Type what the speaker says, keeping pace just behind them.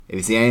If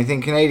you see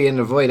anything Canadian,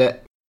 avoid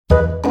it.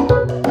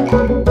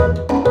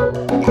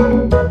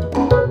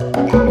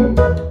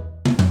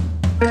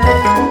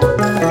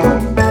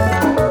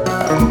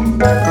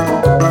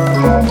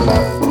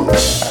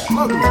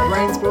 Welcome to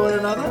Brains for One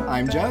Another.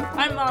 I'm Joe.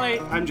 I'm Molly.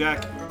 I'm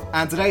Jack.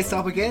 And today's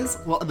topic is,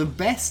 what are the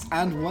best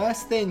and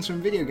worst things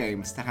from video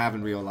games to have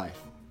in real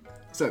life?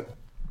 So,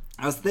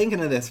 I was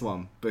thinking of this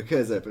one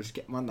because I just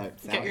get my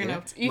notes out. Get your here.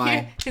 notes. You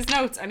hear his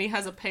notes, and he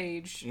has a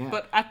page. Yeah.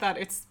 But at that,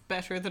 it's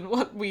better than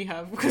what we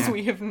have because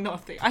we have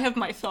nothing. I have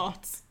my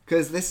thoughts.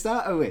 Because this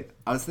started with,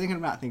 I was thinking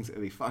about things that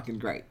would be fucking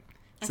great.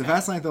 So the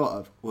first thing I thought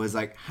of was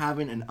like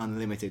having an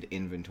unlimited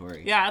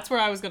inventory. Yeah, that's where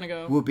I was gonna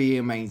go. Would be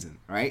amazing,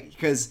 right?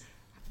 Because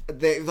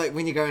they like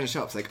when you go into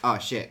shops, like, oh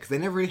shit, because they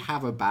never really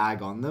have a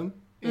bag on them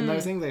in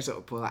those things. They sort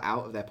of pull it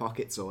out of their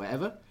pockets or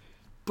whatever.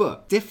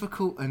 But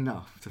difficult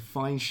enough to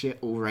find shit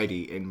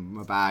already in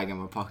my bag and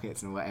my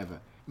pockets and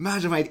whatever.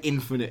 Imagine if I had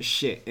infinite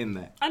shit in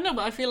there. I know,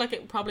 but I feel like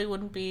it probably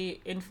wouldn't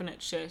be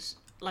infinite shit.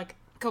 Like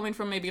coming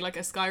from maybe like a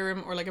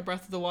Skyrim or like a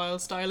Breath of the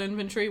Wild style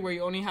inventory where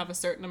you only have a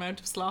certain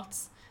amount of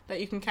slots that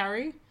you can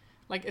carry.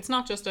 Like it's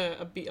not just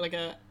a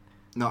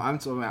No, I'm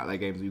talking about like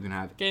games where you can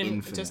have game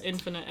infinite. just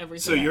infinite everything.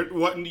 So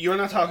you're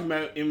not talking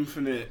about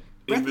infinite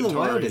Breath inventory. of the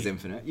Wild is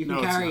infinite. You can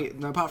No, it's carry,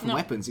 not. apart from No.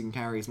 weapons, you can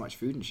carry as much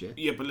food and shit.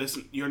 Yeah, but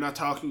listen, you're not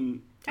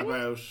talking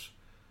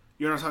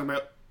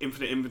about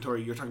infinite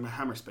inventory. You're talking about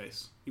hammer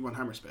space. You want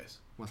hammer space.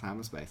 What's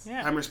hammer space?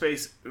 Yeah. Hammer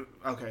space.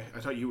 Okay, I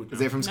thought you would know.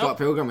 Is it from Scott Nope.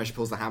 Pilgrim where she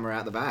pulls the hammer out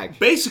of the bag?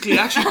 Basically,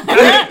 actually,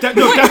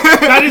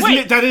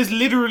 that is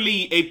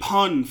literally a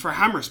pun for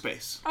hammer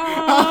space.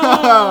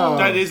 Oh.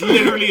 That is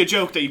literally a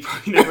joke that you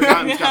probably never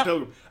got in Scott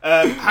Pilgrim.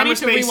 I Hammer need to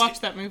space. rewatch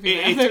that movie.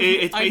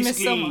 It's I've missed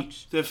so basically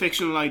much. the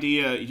fictional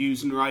idea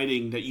used in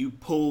writing that you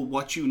pull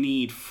what you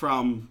need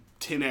from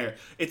thin air.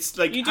 It's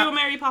like You do a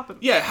Mary Poppins.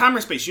 Yeah, hammer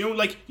space. You know,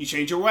 like you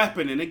change your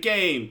weapon in a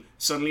game,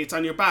 suddenly it's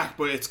on your back,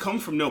 but it's come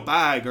from no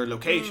bag or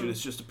location.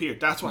 It's just appeared.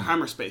 That's what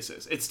hammer space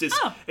is. It's this.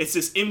 Oh. It's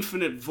this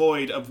infinite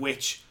void of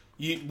which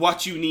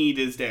what you need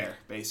is there,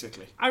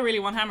 basically. I really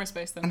want hammer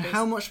space then. And please.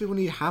 how much people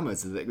need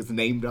hammers that it was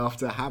named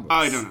after hammers?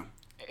 I don't know.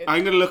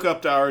 I'm gonna look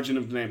up the origin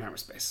of the name hammer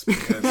space.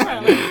 Because,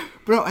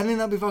 Bro, I think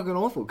that'd be fucking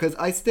awful, because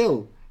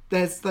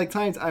there's like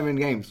times I'm in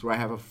games where I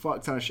have a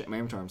fuck ton of shit in my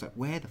inventory. I'm like,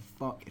 where the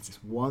fuck is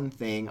this one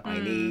thing I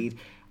need?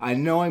 I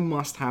know I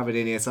must have it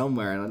in here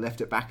somewhere, and I left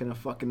it back in a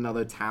fucking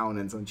another town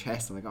in some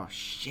chest. I'm like, oh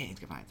shit, I need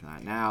to get back to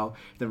that now.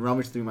 Then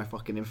rummage through my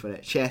fucking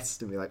infinite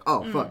chest and be like,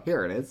 oh fuck,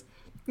 here it is.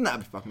 And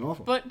that'd be fucking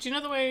awful. But do you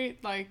know the way,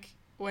 like,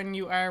 when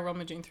you are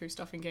rummaging through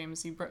stuff in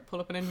games, you pull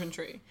up an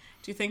inventory?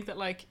 Do you think that,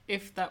 like,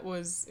 if that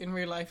was in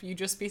real life, you'd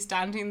just be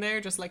standing there,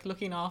 just, like,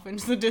 looking off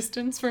into the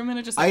distance for a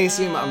minute? Just I like,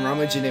 assume I'm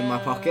rummaging in my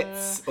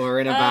pockets or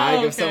in a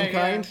bag of some okay,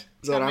 kind. yeah.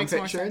 Is what That I'm makes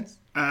more picturing. sense.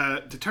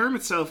 the term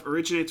itself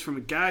originates from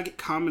a gag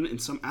common in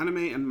some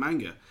anime and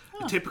manga.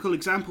 A typical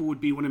example would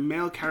be when a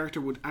male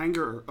character would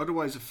anger or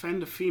otherwise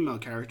offend a female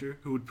character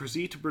who would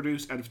proceed to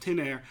produce out of thin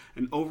air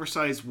an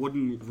oversized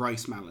wooden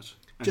rice mallet.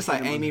 and Just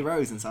like hit him Amy with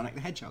Rose in Sonic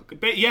the Hedgehog. it.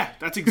 But yeah,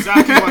 that's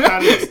exactly what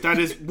that is. That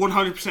is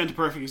 100% a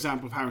perfect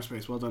example of hammer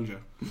space. Well done, Joe.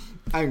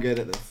 I'm good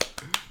at this.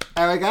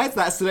 Alright guys,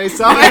 that's today's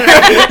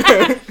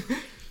topic.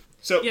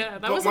 So Yeah,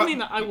 that but was something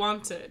that I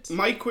wanted.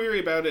 My query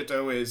about it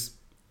though is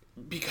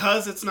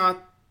because it's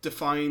not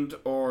defined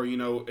or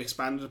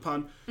expanded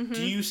upon,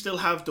 do you still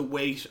have the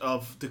weight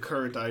of the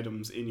current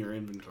items in your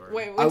inventory?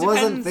 Wait, I it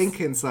wasn't depends.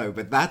 thinking so,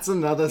 but that's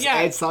another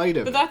Yeah, side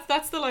of But it.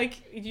 that's the,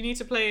 like, you need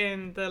to play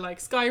in the, like,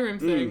 Skyrim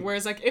thing,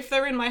 whereas, like, if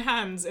they're in my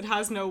hands, it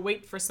has no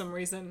weight for some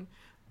reason.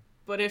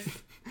 But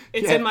if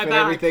it's Yeah, in my put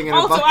bag... everything in a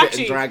also, bucket and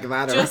actually, drag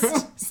that just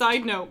around.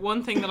 side note,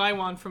 one thing that I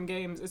want from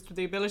games is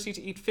the ability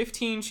to eat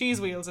 15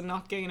 cheese wheels and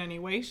not gain any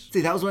weight.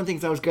 See, that was one of the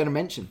things I was going to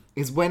mention.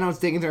 Is when I was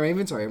digging through my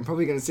inventory, I'm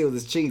probably going to see all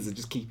this cheese and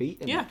just keep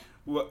eating Yeah. it.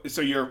 Well,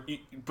 so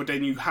but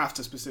then you have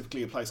to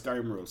specifically apply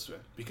Skyrim rules to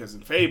it because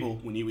in Fable,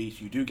 when you eat,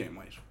 you do gain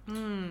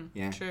weight.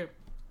 Yeah. True.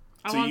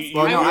 So you-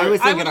 Well, no, I was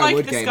I thinking would I like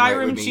would the gain weight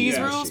Skyrim with me, cheese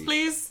yeah, rules, cheese.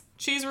 please.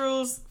 Cheese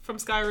rules from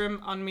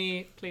Skyrim on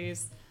me,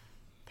 please.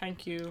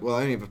 Thank you. Well,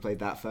 I only ever played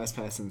that first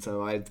person,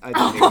 so I didn't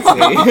even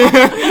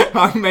see.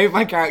 I made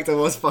my character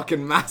was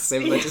fucking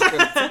massive. I just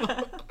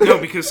couldn't... No,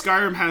 because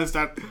Skyrim has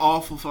that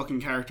awful fucking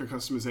character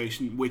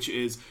customization, which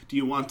is, do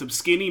you want them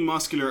skinny,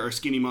 muscular, or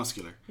skinny,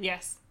 muscular?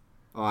 Yes.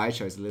 Oh, I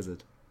chose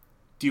lizard.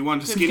 Do you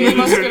want a Skinny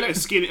skinny lizard,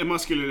 muscular. a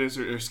muscular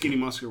lizard, or a skinny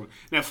muscular one?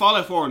 Now,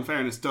 Fallout 4, in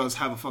fairness, does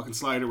have a fucking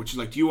slider, which is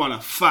like, do you want a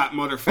fat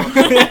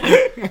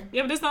motherfucker?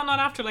 Yeah, but it's not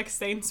after, like,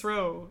 Saints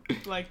Row.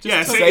 Like, just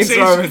Yeah, Saints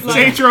Row is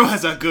Saints Row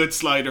has a good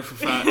slider for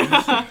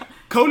fat.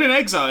 Conan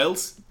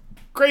Exiles,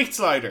 great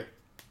slider.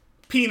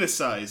 Penis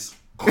size.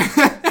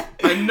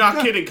 I'm not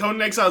kidding.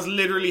 Conan Exiles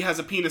literally has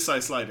a penis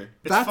size slider.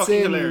 It's That's fucking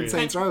in hilarious.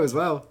 Saints Row as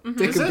well.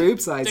 Dick Is and it?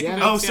 boob size, Dick and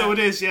yeah. boob. Oh, so Yeah. it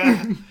is,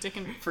 yeah. dick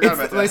and Forgot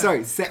about that.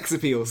 Sorry, sex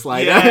appeal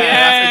slider. Yeah,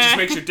 Yeah. it just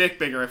makes your dick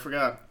bigger. I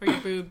forgot. for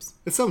your boobs.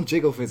 There's some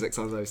jiggle physics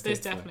on those There's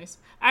tits, though. definitely...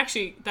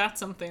 Actually, that's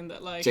something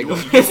that, like... Jiggle.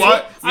 You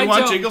want I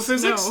jiggle don't,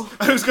 physics? no.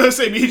 I was going to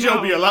say, me and Joe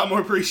No. would be a lot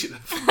more appreciative.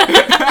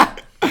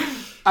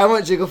 I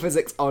want jiggle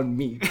physics on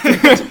me.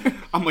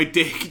 on my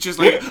dick, just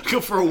like go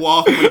for a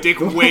walk, and my dick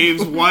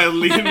waves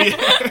wildly in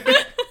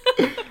the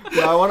air.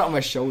 No, I want it on my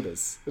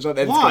shoulders. I want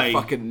them to Why? go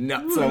fucking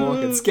nuts and I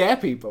walk and scare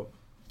people.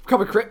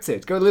 Become a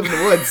cryptid. Go live in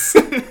the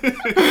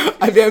woods.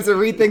 I'd be able to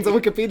read things on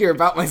Wikipedia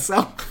about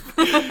myself.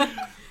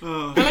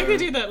 I like they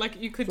do that.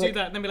 Like, you could do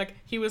that and then be like,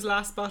 he was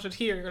last spotted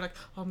here. You're like,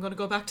 oh, I'm going to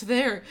go back to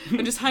there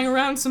and just hang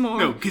around some more.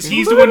 No, because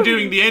he's the one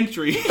doing the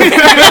entry.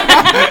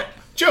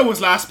 Joe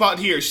was last spotted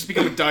here. It's just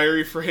become a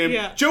diary for him.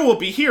 Yeah. Joe will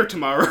be here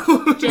tomorrow.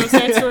 Joe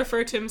starts to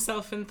refer to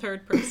himself in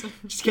third person.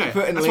 Just keep Yeah,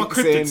 putting that's what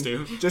links in.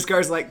 cryptids do. Just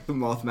goes like the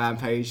Mothman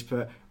page,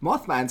 but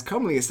Mothman's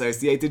commonly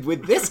associated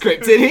with this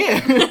cryptid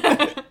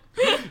here.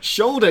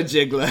 Shoulder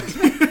jiggler.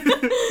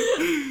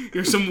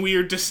 You're some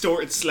weird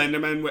distorted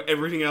Slenderman where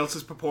everything else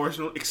is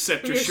proportional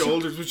except your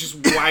shoulders, which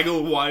just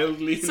waggle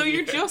wildly. So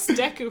you're just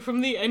Deku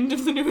from the end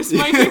of the newest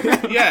My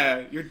Hero.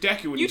 Yeah, you're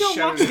Deku when You don't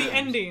watch shatters the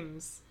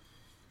endings.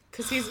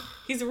 Because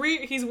he's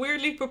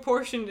weirdly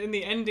proportioned in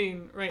the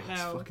ending right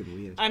now. That's fucking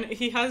weird. And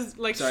he has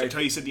like... Sorry, I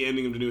thought you said the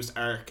ending of the newest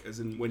arc,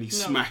 as in when he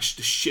smashed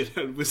the shit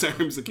out of his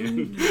arms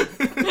again.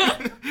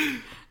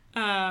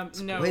 No.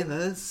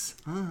 Spoilers.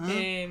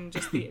 In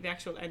just the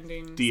actual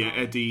ending. The song,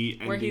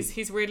 where ending.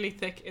 he's weirdly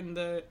thick in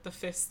the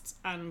fists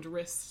and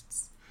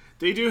wrists.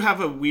 They do have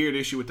a weird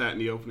issue with that in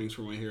the openings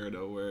for My Hero,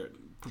 though, where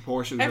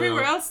proportions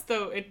Everywhere are all... else,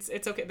 though, it's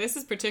okay. This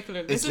is particular.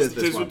 It's This is just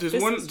this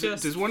one.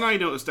 There's one I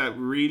noticed that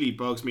really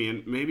bugs me,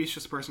 and maybe it's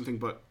just a personal thing,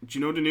 but do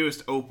you know the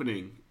newest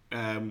opening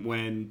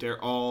when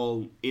they're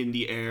all in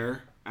the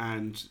air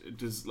and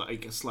there's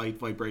like a slight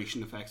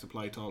vibration effects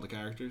applied to all the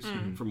characters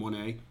from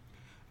 1A?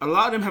 A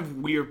lot of them have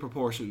weird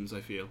proportions, I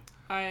feel.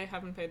 I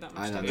haven't paid that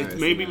much I don't attention.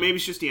 know. Maybe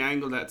it's just the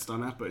angle that's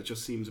done at, but it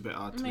just seems a bit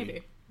odd to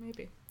me.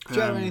 Maybe. Do you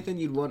have anything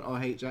you'd want or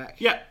hate, Jack?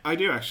 Yeah, I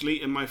do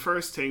actually. And my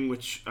first thing,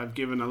 which I've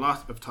given a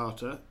lot of thought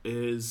to,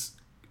 is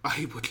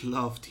I would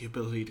love the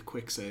ability to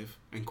quick save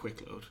and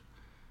quick load.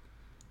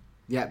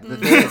 Yeah, but the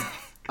thing is,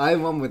 I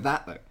won with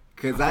that though,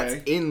 because that's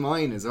Okay. in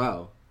mine as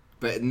well,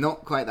 but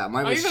not quite that.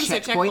 Mine Oh, was you're gonna say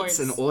checkpoints checkpoints.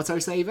 and auto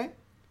saving.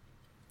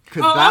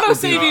 Oh,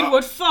 auto-saving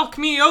would fuck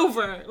me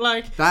over.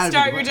 Like, That'd be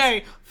start the your worst.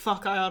 day.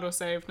 Fuck, I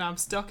auto-saved. Now I'm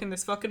stuck in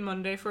this fucking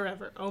Monday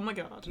forever. Oh my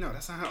god. No,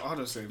 that's not how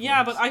autosave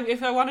Yeah, works. but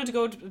if I wanted to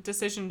go to a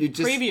decision You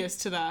just- previous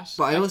to that...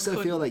 But I also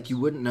couldn't. feel like you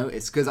wouldn't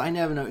notice, because I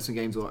never notice when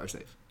games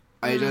autosave.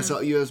 I just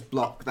sort of, you just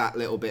block that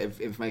little bit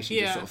of information,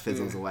 just Yeah. sort of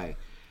fizzles away.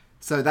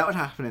 So that would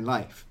happen in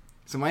life.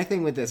 So my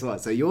thing with this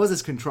was, so yours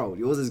is controlled,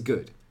 yours is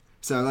good.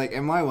 So like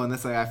in my one,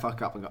 let's say I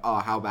fuck up and go, oh,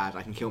 how bad,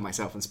 I can kill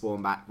myself and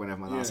spawn back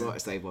whenever my last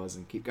autosave was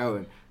and keep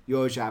going.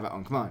 Yours should have it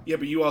on command. Yeah,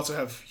 but you also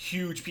have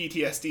huge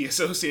PTSD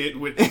associated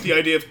with the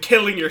idea of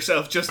killing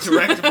yourself just to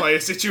rectify a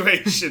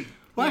situation.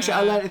 Well, actually,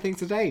 I learned a thing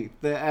today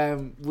that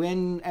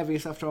whenever you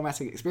suffer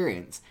traumatic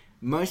experience,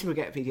 most people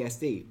get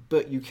PTSD,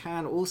 but you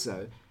can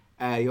also,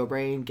 your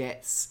brain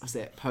gets, what's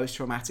it,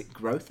 post-traumatic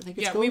growth, I think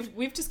it's called?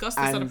 we've discussed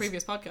this on a And-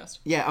 previous podcast.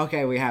 Yeah,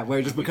 okay, we have, where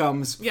it just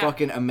becomes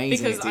fucking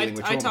amazing because at dealing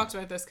with I trauma. talked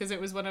about this because it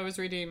was when I was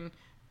reading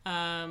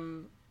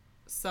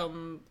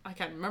I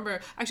can't remember,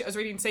 actually I was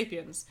reading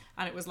Sapiens,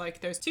 and it was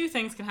like there's two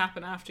things can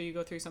happen after you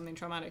go through something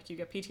traumatic. You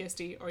get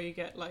PTSD or you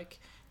get like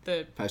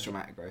the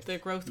Post-traumatic growth. the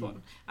growth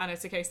one, and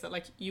it's a case that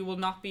like you will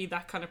not be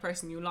that kind of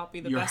person, you will not be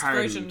the You're best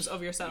hardened. versions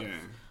of yourself Yeah.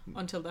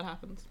 until that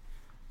happens.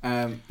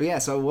 But yeah,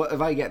 so what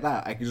if I get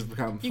that? I can just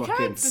become You fucking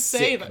can't just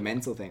say sick that.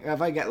 mental thing. If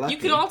I get lucky. You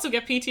could also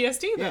get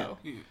PTSD though.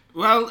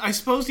 Well, I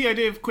suppose the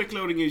idea of quick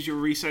loading is you're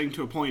resetting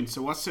to a point,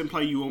 so what's to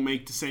imply you won't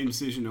make the same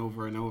decision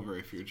over and over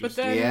if you're just...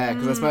 But then Yeah,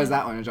 because I suppose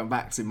that one, I jump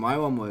back. So my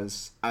one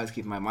was, I was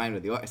keeping my mind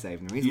with the autosave,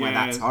 and the reason why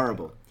that's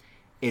horrible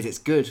is it's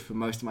good for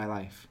most of my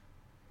life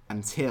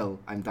until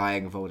I'm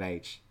dying of old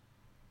age.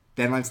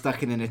 Then I'm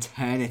stuck in an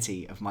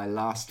eternity of my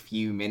last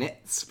few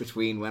minutes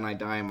between when I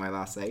die and my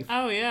last save.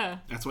 Oh yeah.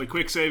 That's why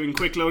quick saving,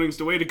 quick loading's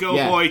the way to go,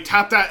 Yeah. boy.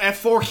 Tap that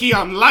F4 key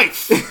on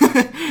life!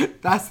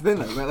 That's the thing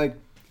though, but like,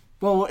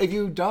 well, if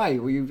you die,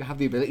 will you have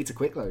the ability to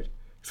quick load?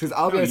 Because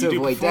I'll be No, able to you do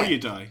avoid before death. you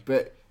die.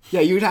 But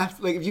yeah, you'd have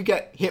to, like, if you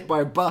get hit by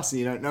a bus and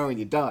you don't know when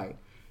you die,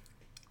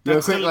 your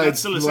That's quick still, load's that's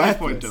still a save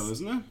point, worthless. though,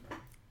 isn't it?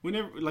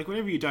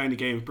 Whenever you die in the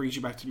game, it brings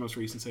you back to the most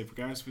recent save,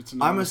 regardless if it's a I'm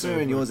normal assuming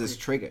save or yours a is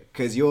quick- triggered,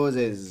 because yours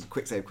is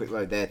quick save, quick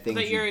load. They're things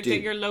That you're you do. that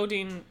you're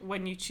loading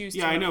when you choose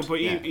Yeah, to I know, load.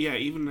 but Yeah.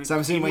 even So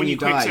I'm assuming even when you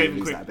quick die, save you and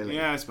lose quick, that ability.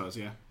 Yeah, I suppose,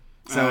 yeah.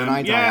 So when I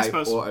yeah, die, I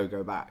suppose. auto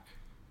go back.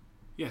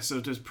 Yeah, so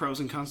there's pros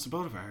and cons to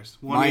both of ours.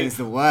 Mine is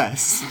the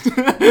worst.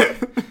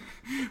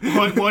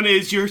 One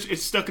is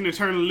it's stuck in an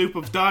eternal loop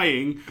of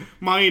dying.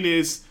 Mine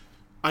is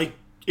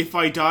if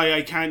I die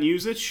I can't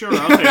use it. Sure,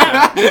 I'll take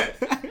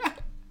that.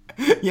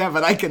 Yeah,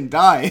 but I can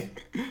die.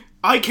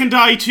 I can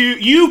die too.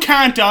 You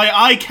can't die.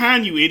 I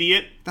can, you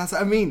idiot. That's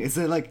what I mean. It's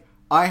like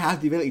I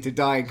have the ability to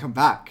die and come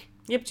back.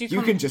 Yep, you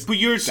You can just. But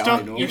you're die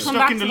stuck. normally. You're come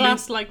stuck back in to the the loop.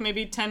 last like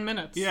maybe 10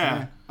 minutes.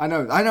 Yeah. I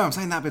know. I'm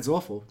saying that bit's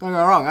awful. Don't get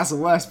me wrong. That's the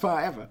worst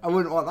part ever. I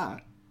wouldn't want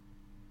that.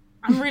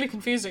 I'm really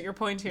confused at your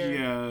point here.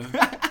 Yeah.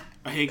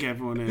 I think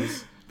everyone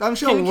is. I'm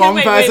sure Can- one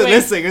wait, person wait.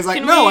 listening is like,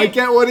 Can no, we- I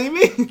get what he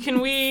means.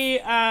 Can we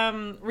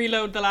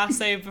reload the last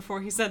save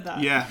before he said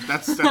that? Yeah,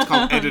 that's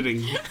called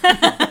editing.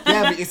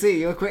 Yeah, but you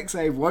see, your quick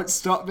save won't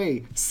stop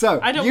me. So,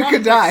 I don't you want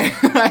can die.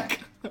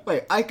 Like,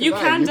 wait, I can You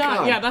die. can you die.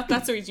 can't. Yeah,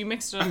 that's the reason you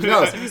mixed it up.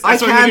 No, So he's- I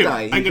That's what can I'm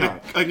die. gonna do. You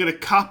can't. I'm gonna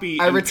copy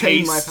I and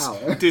retain my paste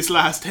power. this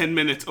last 10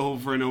 minutes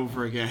over and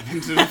over again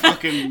into the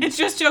fucking. It's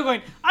just Joe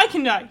going, I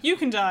can die, you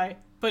can die,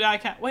 but I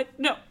can't. Wait,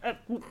 no.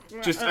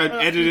 Just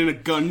edit in a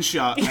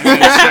gunshot and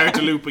then start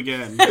the loop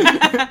again.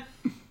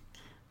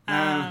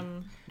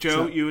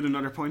 Joe, you had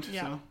another point.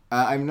 Yeah. So.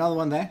 I have another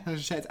one there. I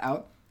just checked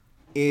out.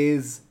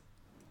 This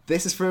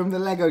is from the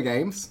Lego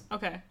games.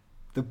 Okay.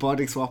 The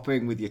body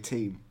swapping with your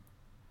team.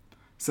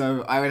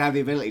 So I would have the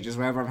ability, just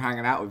wherever I'm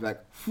hanging out, would be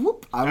like,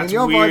 whoop, I'm That's in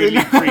your body weirdly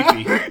now.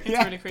 creepy. It's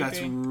really creepy. That's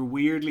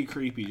weirdly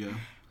creepy, Joe.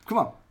 Come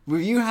on.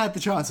 If you had the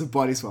chance of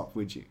body swap,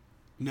 would you?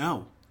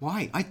 No.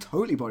 Why? I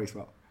totally body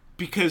swap.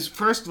 Because,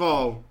 first of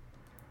all,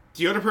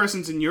 the other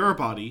person's in your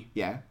body.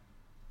 Yeah.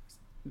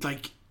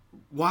 Like,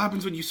 what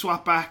happens when you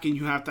swap back and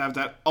you have to have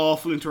that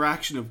awful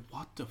interaction of,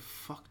 what the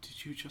fuck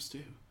did you just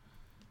do?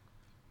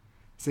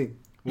 See,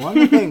 one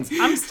of the things...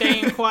 I'm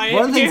staying quiet.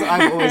 One of the things here.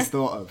 I've always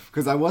thought of,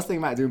 because I was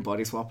thinking about doing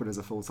body swapping as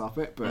a full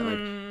topic, but like,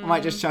 I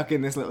might just chuck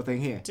in this little thing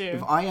here. Do.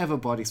 If I ever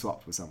body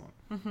swapped with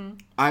someone,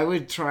 I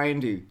would try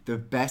and do the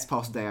best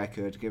possible day I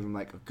could, give them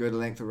like a good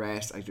length of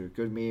rest, I'd do a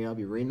good meal,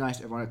 be really nice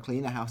to everyone, I'd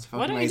clean the house.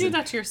 Why don't amazing. you do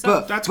that to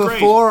yourself? But That's great.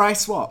 before I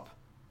swap,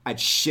 I'd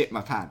shit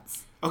my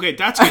pants. Okay,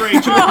 that's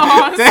great, Joe.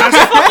 Oh, that's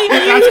a fucking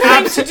you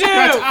thing to do.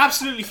 That's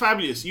absolutely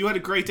fabulous. You had a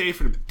great day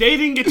for them. They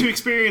didn't get to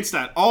experience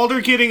that. All they're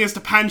getting is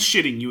the pants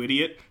shitting, you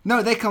idiot.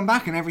 No, they come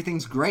back and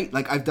everything's great.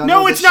 Like, I've done No,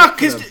 all it's this not,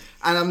 shit for 'cause them.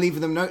 And I'm leaving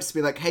them notes to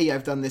be like, hey,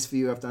 I've done this for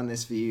you, I've done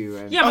this for you.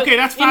 And Yeah, Okay, but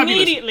that's fabulous.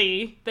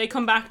 immediately they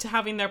come back to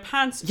having their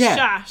pants Yeah,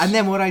 shat. and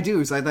then what I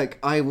do is I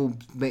will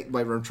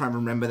try and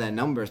remember their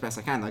number as best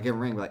I can. I'll give them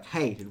a ring, be like,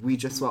 hey, did we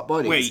just swap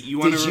bodies? Wait, you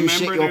want did to you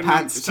remember shit your their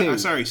pants too?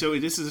 Sorry, so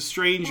this is a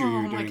stranger Oh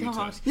you're my doing it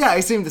god. to. Yeah, I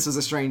assumed this was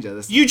a stranger.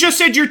 This You just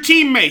said your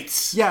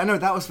teammates. yeah, no,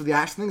 that was for the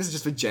action thing. This is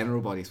just for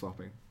general body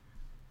swapping.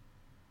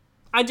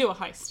 I do a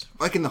heist.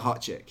 Like in the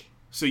hot chick.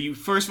 So you,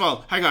 first of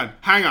all, hang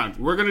on.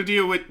 We're going to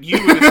deal with you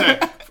in a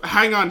sec.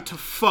 Hang on to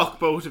fuck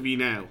both of you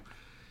now.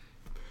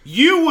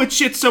 You would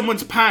shit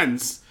someone's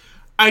pants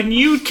and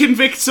you'd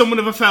convict someone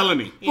of a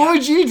felony. What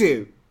would you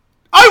do?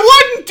 I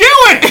wouldn't do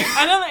it!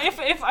 I don't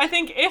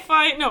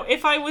know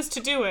if I was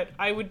to do it,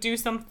 I would do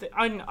something.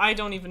 I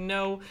don't even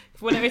know.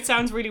 When it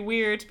sounds really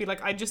weird to be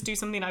like, I'd just do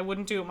something I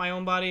wouldn't do with my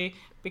own body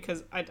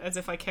because as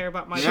if I care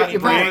about my body.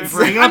 your more. pants.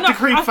 Bring up the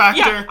creep factor.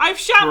 Yeah, I've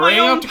shat my Bring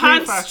up own the creep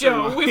pants, factor,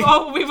 Joe.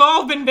 Mike. We've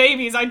all been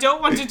babies. I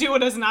don't want to do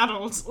it as an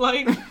adult.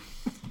 Like,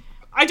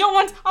 I don't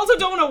want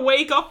to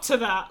wake up to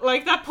that.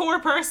 Like, that poor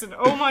person.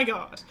 Oh my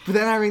god. But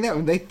then I ring them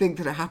and they think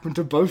that it happened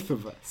to both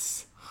of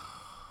us.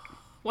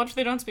 What if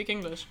they don't speak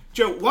English?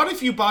 Joe, what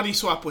if you body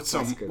swap with That's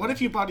someone? a good What one.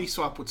 if you body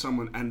swap with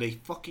someone and they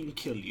fucking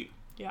kill you?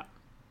 Yeah.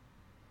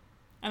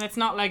 And it's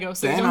not Lego,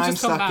 so you Then don't I'm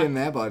just come stuck back. in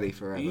their body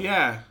forever.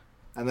 Yeah.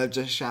 And I've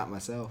just shat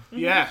myself.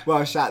 Yeah. Well,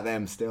 I shat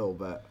them still,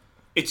 but...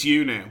 It's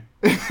you now.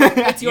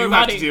 It's your You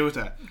body. have to deal with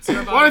that.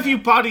 your body What if now. you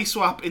body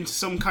swap into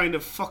some kind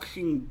of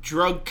fucking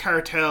drug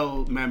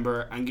cartel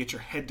member and get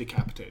your head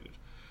decapitated?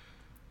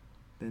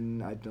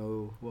 Then I'd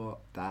know what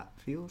that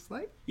feels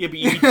like. Yeah, but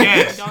you'd be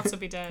dead. You'd also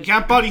be You dead.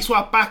 can't body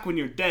swap back when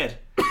you're dead.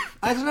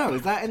 I don't know.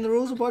 Is that in the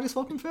rules of body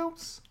swapping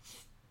films?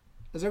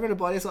 Is there going to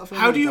body swap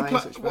film? How where do you die and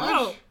apply- switch back?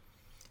 Wow.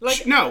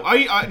 Like, No,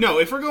 I no.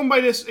 If we're going by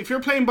this, if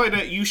you're playing by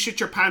the you shit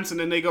your pants and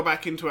then they go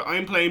back into it,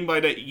 I'm playing by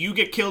the you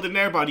get killed in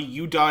their body,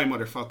 you die,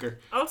 motherfucker.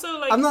 also,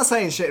 like, I'm not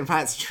saying shit in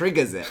pants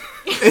triggers it.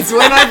 It's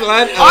when I've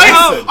learned a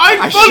lesson. I'm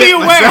I fully shit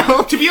aware.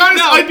 myself. To be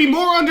honest, I'd be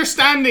more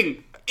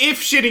understanding if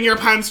shitting your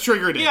pants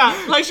triggered it.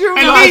 yeah, like,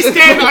 At least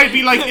then I'd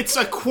be like, it's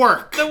a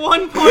quirk.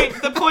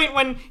 the point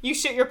when you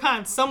shit your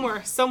pants,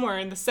 somewhere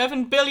in the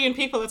 7 billion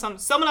people that's on,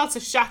 someone else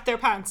has shat their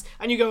pants,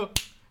 and you go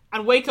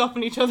and wake up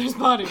in each other's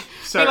body.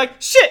 Sorry. You're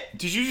like, shit!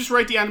 Did you just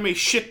write the anime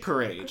Shit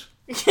Parade?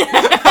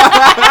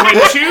 When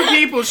two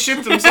people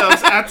shit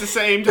themselves at the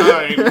same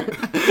time.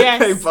 Hey,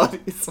 Yes, body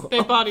swap.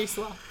 they body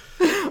swap.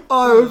 Oh,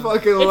 I would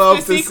fucking love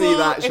to see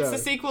that show. It's the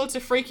sequel to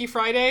Freaky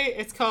Friday.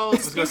 It's called... I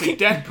was going to say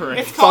Death Parade.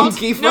 It's called...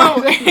 Funky No,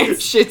 Friday.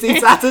 it's Shitty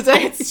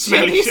Saturday.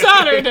 Smelly Shitty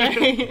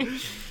Saturday.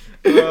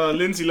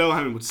 Lindsay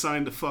Lohan would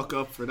sign the fuck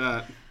up for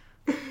that.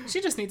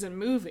 She just needs a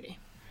movie.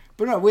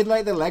 But no, with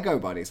like the Lego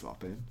body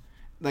swapping,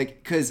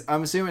 like, because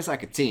I'm assuming it's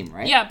like a team,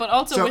 right? Yeah, but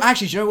also... So with-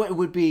 actually, do you know what it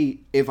would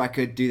be if I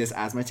could do this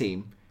as my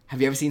team?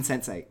 Have you ever seen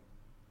Sense8?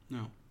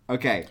 No.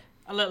 Okay,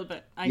 a little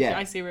bit. Yeah.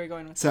 I see where you're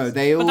going with so this.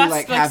 they But all that's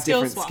like have skill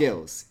different swap.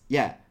 skills.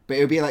 Yeah, but it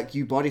would be like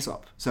you body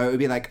swap. So it would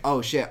be like,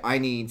 oh shit, I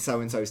need so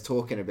and so's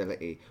talking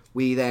ability.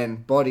 We then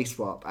body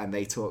swap and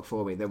they talk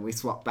for me. Then we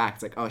swap back.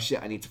 It's like, oh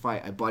shit, I need to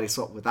fight. I body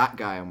swap with that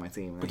guy on my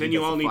team. But then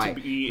you all need to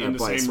be in the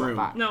same room.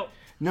 No,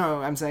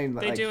 No, I'm saying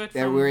that They like, do it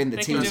they're- from- we're in the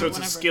they can team. do So it it's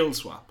a whenever. skill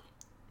swap.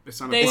 It's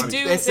not They a body do-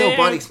 swap. They're still they-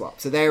 body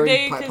swap. So they're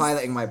they- in 'cause-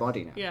 piloting my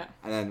body now. Yeah.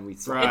 And then we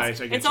swap. Right, I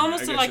get it's you,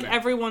 almost I get like you now.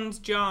 everyone's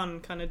John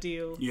kind of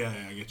deal. Yeah,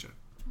 I get you.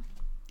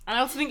 And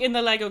I also think in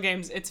the Lego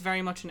games, it's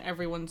very much an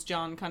everyone's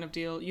John kind of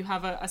deal. You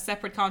have a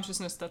separate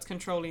consciousness that's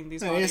controlling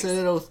these No, bodies. it's a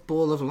little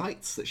ball of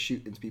lights that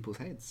shoot into people's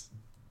heads.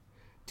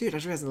 Dude, I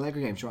just realized in the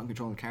Lego game, shot and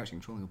controlling the couch and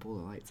controlling a ball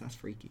of lights. That's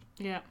freaky.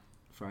 Yeah.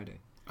 Friday.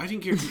 I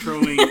think you're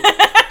controlling.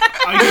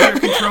 I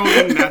think you're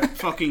controlling that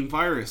fucking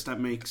virus that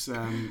makes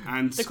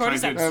ants. The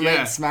cordyceps. Or Yeah.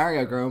 makes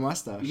Mario grow a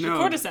mustache. No,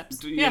 The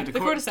cordyceps. Yeah, the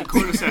cordyceps. The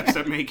cordyceps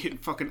that make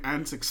it fucking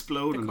ants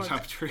explode on the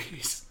top of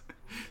trees.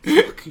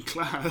 Fucking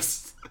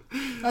class.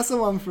 That's the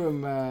one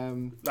from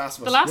Last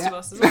of The Us. Last Yeah. of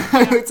Us as well.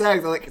 I Yeah. would say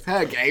like it's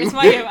her game. It's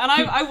my game, and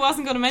I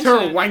wasn't going to mention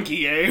You're a it.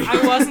 wanky game.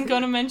 I wasn't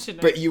going to mention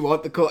it. But you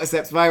want the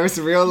cordyceps virus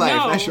in real life.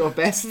 No. That's your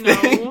best No.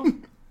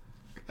 thing.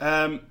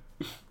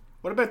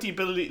 What about the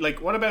ability? Like,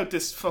 what about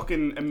this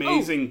fucking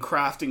amazing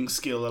crafting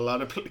skill? A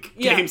lot of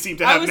Yeah. games seem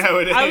to have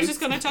nowadays. I was just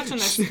going to touch on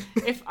this.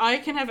 If I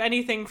can have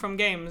anything from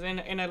games in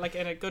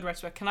a good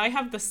retrospect, can I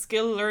have the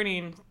skill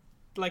learning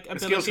skill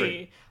tree.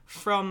 ability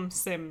from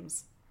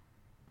Sims?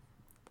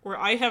 Where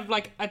I have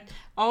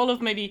all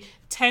of maybe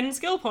 10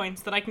 skill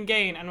points that I can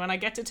gain, and when I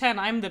get to 10,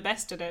 I'm the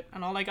best at it,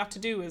 and all I got to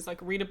do is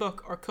read a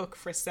book or cook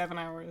for 7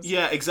 hours.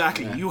 Yeah,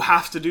 exactly. Yeah. You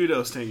have to do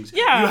those things.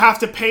 Yeah. You have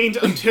to paint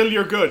until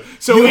you're good.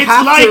 So You it's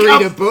have like to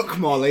read a book,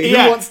 Molly.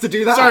 Yeah. Who wants to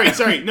do that?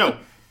 Sorry, no.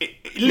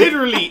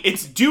 Literally,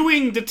 it's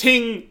doing the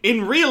thing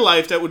in real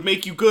life that would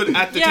make you good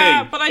at the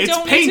Yeah, thing. but I it's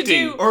don't need painting to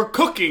do... or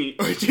cooking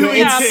or doing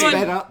Yeah, things. but-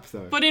 Sped up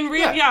though. But in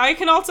real, Yeah. I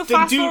can also Then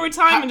fast do- forward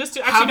time and just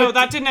do, actually have no, it-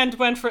 that didn't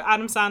went for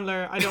Adam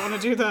Sandler. I don't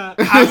want to do that.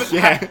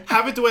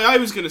 Have it the way I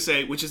was going to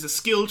say, which is a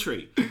skill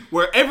tree,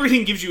 where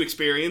everything gives you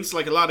experience,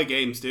 like a lot of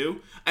games do,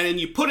 and then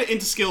you put it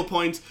into skill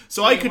points.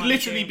 So I you could want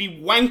literally to. be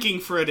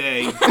wanking for a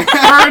day,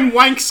 earn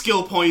wank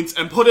skill points,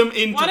 and put them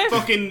into What if-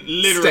 fucking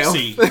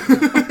literacy.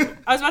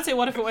 I was about to say,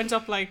 what if it went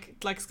up like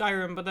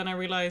Skyrim, but then I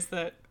realised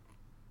that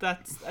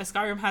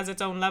Skyrim has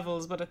its own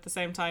levels, but at the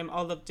same time,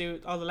 all the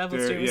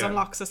levels do is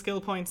unlocks a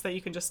skill points that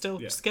you can just still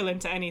skill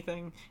into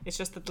anything. It's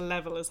just that the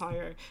level is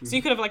higher. So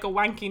you could have like a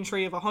wanking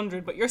tree of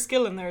 100, but your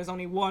skill in there is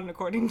only 1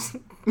 according to...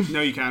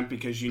 No, you can't,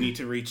 because you need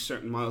to reach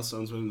certain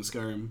milestones within the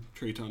Skyrim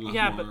tree to unlock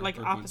more but like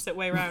perk points. opposite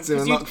way around. So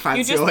 'Cause not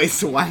fancy just, ways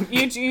to wank.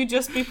 you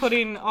just be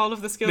putting all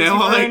of the skills Now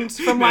you've all earned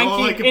from now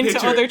all I wanking can into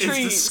picture other is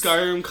trees. the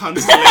Skyrim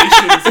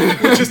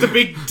constellations with just a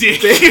big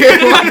dick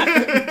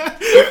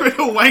for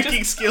the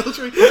wanking skill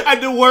tree.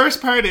 And the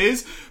worst part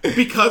is,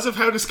 because of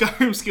how the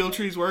Skyrim skill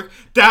trees work,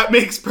 that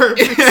makes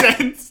perfect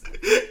sense.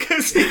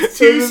 Because it's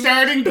 2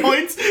 starting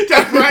points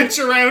that branch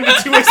around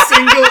into a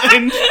single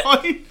end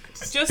point.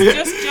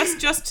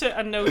 Just to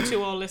a note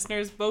to all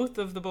listeners, both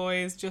of the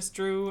boys just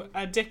drew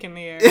a dick in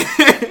the air.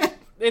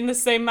 In the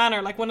same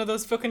manner, like one of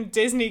those fucking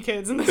Disney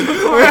kids in this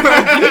recording.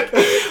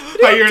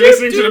 Hi, you're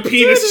listening to the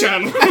penis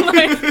channel.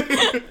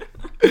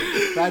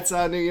 That's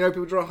new.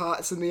 People draw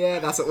hearts in the air.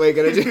 That's what we're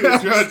gonna do.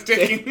 Draw a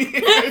dick in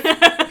the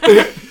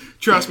air.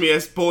 Trust me,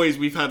 as boys,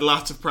 we've had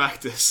lots of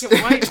practice.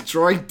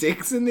 Drawing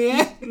dicks in the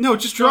air. No,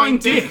 just drawing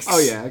dicks. Oh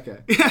yeah, okay.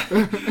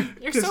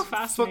 You're so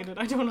fascinated.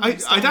 I don't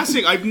understand. That's the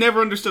thing. I've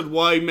never understood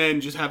why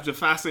men just have the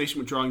fascination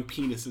with drawing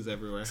penises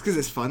everywhere. It's because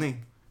it's funny.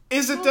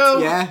 Is it though?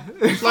 Yeah.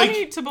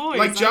 Funny to boys.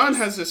 Like John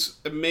has this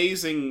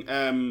amazing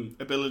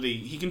ability.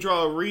 He can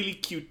draw a really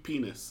cute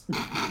penis.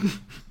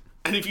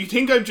 And if you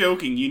think I'm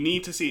joking, you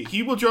need to see it.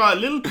 He will draw a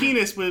little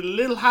penis with a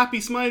little happy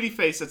smiley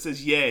face that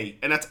says yay,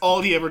 and that's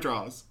all he ever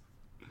draws.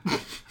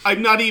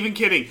 I'm not even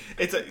kidding.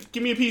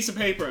 Give me a piece of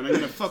paper and I'm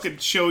gonna fucking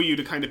show you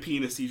the kind of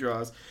penis he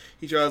draws.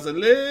 He draws a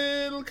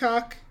little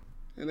cock,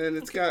 and then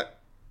it's got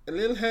a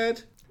little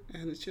head,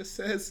 and it just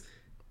says,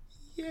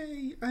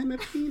 "Yay, I'm a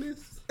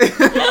penis."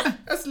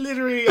 That's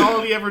literally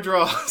all he ever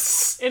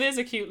draws. It is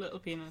a cute little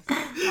penis.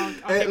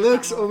 It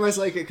looks almost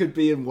like it could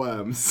be in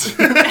Worms.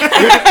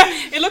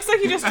 It looks like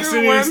he just As drew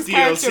a soon as Worms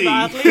character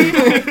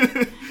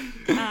DLC.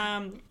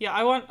 badly. Yeah,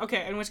 I want...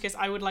 Okay, in which case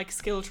I would like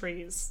skill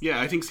trees.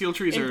 Yeah, I think skill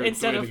trees are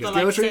Instead the way of to the,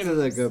 go. like, Skill trees Sims.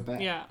 is a good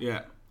bet. Yeah.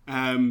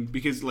 Yeah.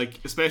 Because, like,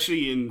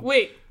 especially in...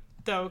 Wait,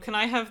 though, can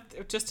I have...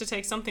 Just to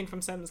take something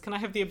from Sims, can I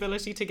have the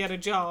ability to get a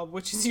job,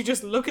 which is you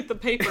just look at the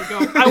paper and go,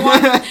 I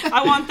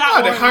want that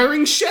Oh, they're one.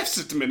 hiring chefs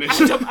at the minute.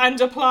 And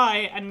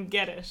apply and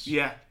get it.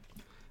 Yeah.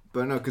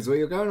 But no, because what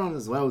you're going on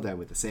as well there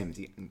with The Sims,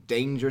 you're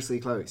dangerously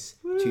close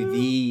to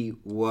the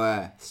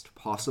worst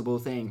possible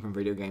thing from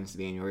video games to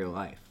be in your real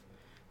life.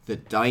 The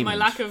diamond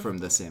lack of- from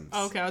The Sims.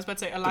 Oh, okay, I was about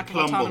to say a lack of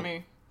Plumbob.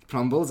 autonomy.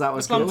 Plumble, is that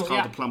what's The Plumble, called? Called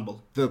yeah. the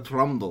Plumble. The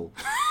Plumble.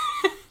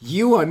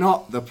 You are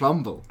not the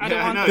Plumble. I don't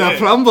Yeah, I want know, that. The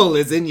Plumble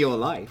is in your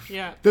life.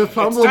 Yeah. The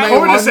Plumble It's may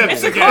one cordyceps day...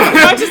 It's a again. I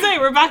was about to say,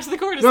 we're back to the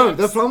cordyceps. No,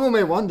 the Plumble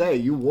may one day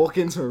you walk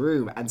into a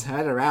room and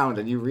turn around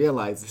and you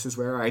realise this is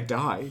where I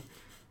die.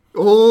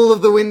 All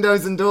of the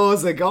windows and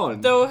doors are gone.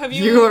 Though, have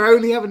you- You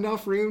only have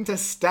enough room to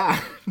stand.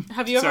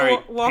 Have you ever Sorry,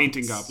 walked?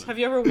 painting goblin. Have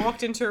you ever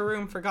walked into a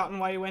room, forgotten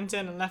why you went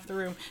in, and left the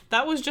room?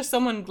 That was just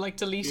someone like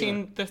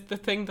deleting the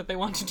thing that they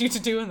wanted you to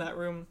do in that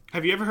room.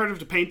 Have you ever heard of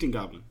the Painting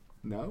Goblin?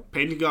 No?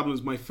 Painting Goblin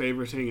is my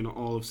favourite thing in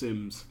all of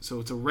Sims. So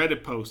it's a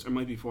Reddit post, or it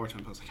might be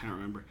 4chan post, I can't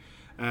remember,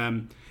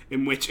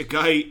 in which a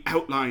guy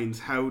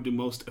outlines how the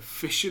most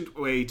efficient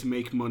way to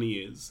make money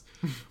is,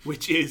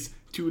 which is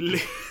to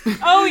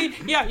Oh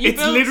yeah,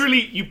 it's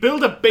literally you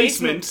build a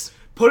basement,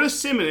 put a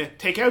sim in it,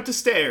 take out the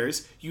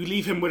stairs, you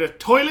leave him with a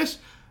toilet,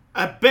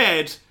 a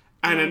bed,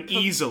 and an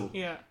easel.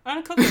 Yeah, and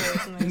a cooker or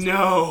something.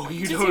 No,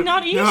 you Does don't. he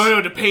not eat?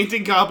 No, the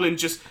painting goblin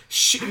just.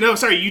 No,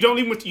 sorry, you don't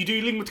leave him with. You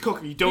do leave him with the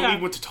cooker. You don't leave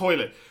him with the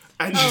toilet.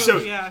 And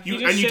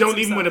you don't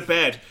leave him with a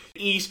bed.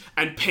 Eat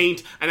and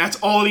paint, and that's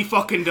all he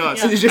fucking does.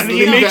 So you just and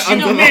leave he makes it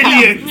you under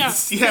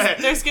millions. Yeah.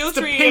 Their skill It's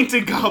the tree.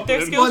 painting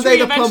goblin. One day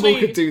the Plumbob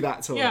could do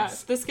that to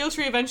us. The skill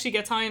tree eventually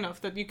gets high enough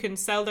that you can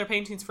sell their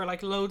paintings for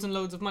like loads and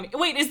loads of money.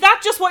 Wait, is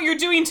that just what you're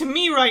doing to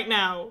me right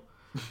now?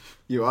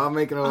 You are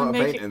making a lot of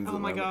paintings. Oh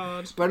my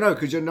god. But no,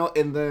 because you're not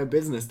in the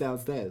business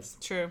downstairs.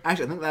 True.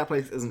 Actually, I think that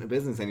place isn't a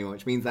business anymore,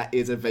 which means that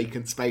is a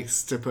vacant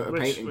space to put a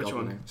painting which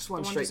goblin one? in. Just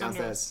one The one straight just under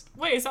downstairs. us.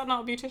 Wait, is that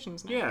not a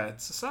beautician's now? Yeah,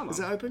 it's a salon. Is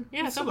it open?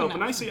 Yeah, it's still open.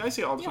 open. Now. I see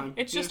it all the Yeah, time.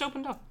 it's just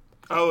opened up.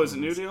 Oh, is it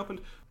newly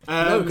opened?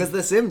 No, because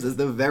The Sims is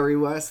the very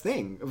worst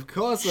thing. Of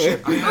course.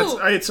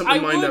 I had something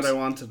in mind that I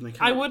wanted. And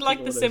I would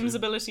like The Sims'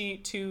 ability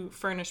to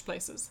furnish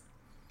places.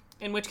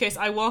 In which case,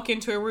 I walk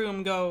into a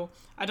room, go,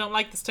 I don't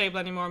like this table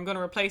anymore, I'm going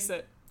to replace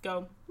it.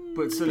 Go.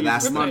 But it still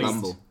that's uses the money.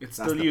 Plumbob. It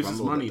still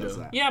uses money, though.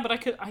 That. Yeah, but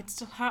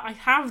I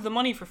have the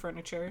money for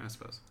furniture. I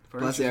suppose.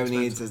 Plus, you only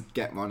need to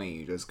get money.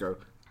 You just go,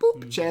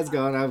 boop, chair's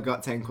gone, I've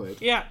got 10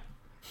 quid. Yeah.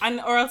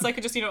 Or else I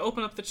could just,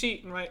 open up the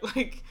cheat and write,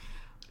 like...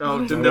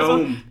 Oh, the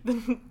gnome.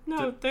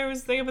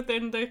 But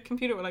then the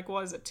computer were like,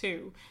 what is it,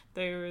 2?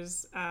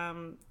 There's,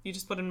 you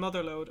just put in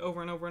motherload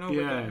over and over and over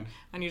again,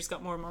 and you just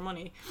got more and more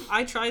money.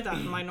 I tried that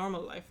in my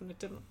normal life, and it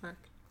didn't work.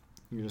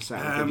 You just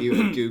sat on the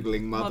computer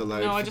Googling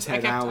motherload No, I for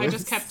 10 hours. I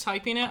just kept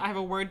typing it. I have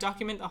a Word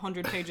document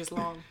 100 pages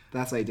long.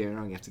 That's how you do it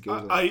wrong, you have to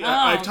Google it.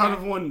 I've thought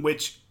of one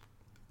which,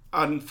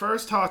 on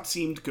first thought,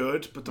 seemed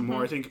good, but the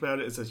more I think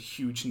about it, it's a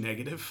huge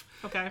negative.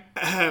 Okay.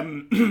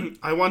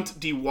 I want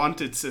the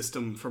wanted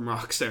system from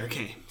Rockstar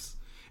Games,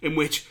 in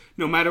which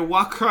no matter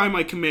what crime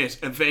I commit,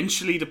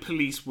 eventually the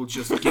police will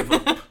just give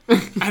up,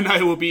 and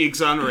I will be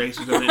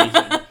exonerated of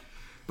anything.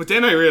 But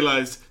then I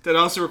realised that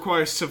also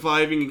requires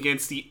surviving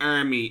against the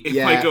army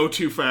if I go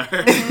too far.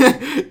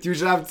 You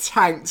should have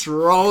tanks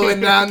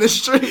rolling down the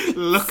street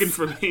looking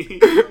for me.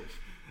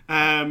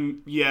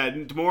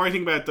 The more I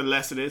think about it, the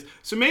less it is.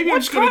 So maybe I'm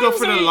just going to go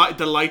for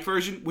the light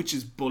version, which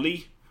is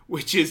Bully,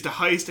 which is the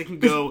highest I can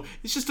go.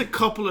 It's just a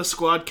couple of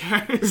squad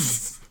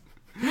cars.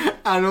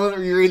 And all that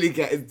we really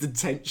get is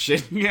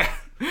detention. Yeah.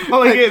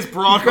 All I get is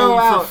brought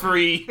home for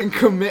free. And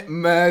commit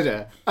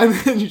murder. And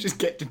then you just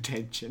get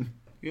detention.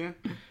 Yeah.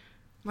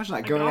 Imagine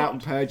like going out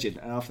and purging,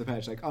 and after the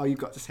purge, like, oh, you've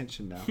got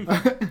detention now. I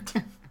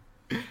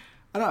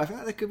don't know, I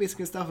think there could be some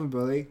good stuff in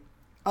Bully.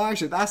 Oh,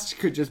 actually, that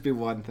could just be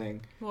one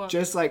thing. What?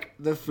 Just like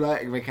the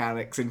flirting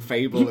mechanics in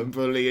Fable and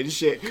Bully and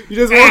shit. You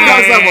just walk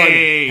out someone,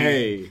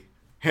 hey.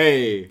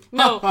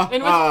 No,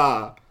 in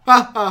which...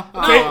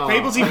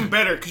 Fable's even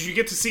better because you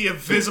get to see a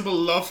visible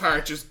love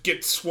heart just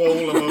get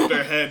swollen above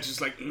their head, just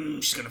like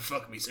she's gonna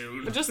fuck me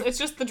soon. But it's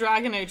just the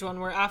Dragon Age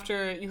one where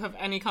after you have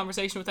any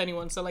conversation with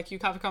anyone, so like you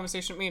have a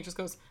conversation with me and it just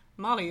goes,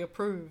 Molly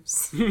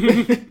approves. What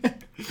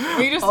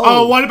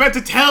about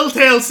the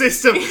telltale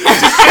system?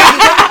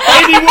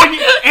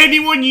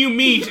 anyone you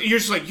meet, you're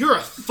just like, you're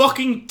a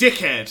fucking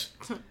dickhead.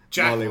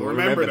 Jack will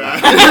remember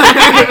that.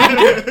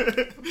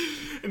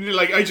 And you're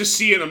like, I just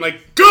see it and I'm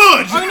like,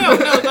 good! Oh no,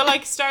 the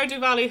like Stardew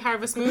Valley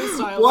Harvest Moon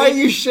style. Why are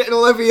you shitting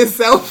all over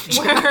yourself,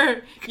 Jack?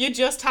 Where you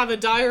just have a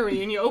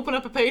diary and you open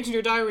up a page in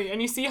your diary and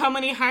you see how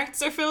many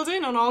hearts are filled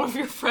in on all of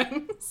your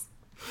friends.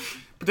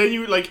 But then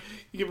you get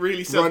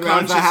really run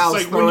around self-conscious. the house,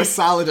 it's like throw a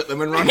salad at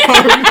them and run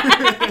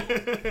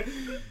home.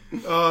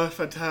 Oh,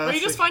 fantastic. But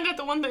you just find out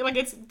the one thing, like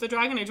it's the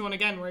Dragon Age one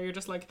again, where you're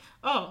just like,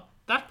 oh,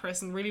 that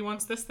person really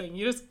wants this thing.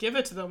 You just give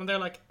it to them and they're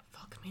like,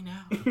 fuck me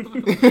now.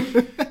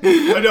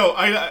 I know.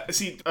 I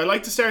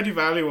like the Stardew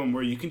Valley one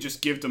where you can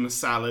just give them a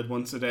salad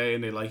once a day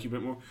and they like you a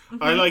bit more.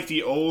 Mm-hmm. I like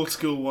the old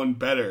school one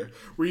better,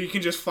 where you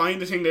can just find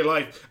the thing they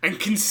like and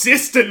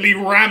consistently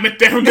ram it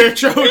down their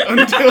throat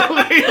until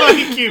they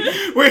like you.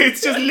 Where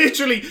it's just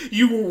literally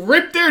you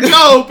rip their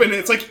jaw open.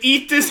 It's like,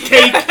 eat this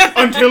cake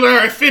until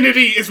our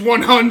affinity is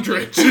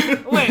 100.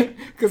 Wait,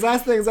 because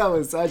that's things I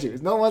was Stardew.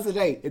 It's not once a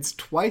day. It's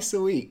twice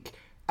a week.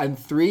 And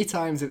 3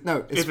 times it's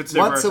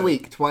once a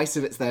week, twice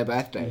if it's their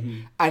birthday.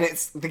 Mm-hmm. And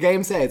the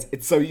game says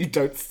it's so you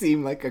don't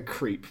seem like a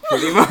creep,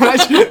 pretty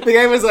much. The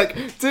game is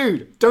like,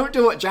 dude, don't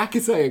do what Jack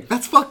is saying.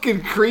 That's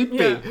fucking creepy.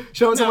 Yeah.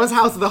 Show up someone's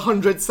house with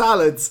 100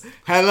 salads.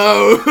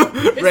 Hello.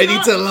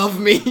 Ready to love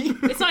me.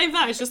 It's not even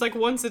that, it's just like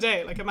once a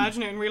day. Like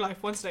imagine it in real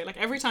life, once a day. Like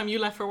every time you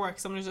left for work,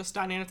 someone is just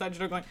standing outside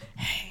your door going,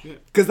 hey.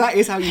 Because that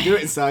is how you do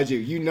it in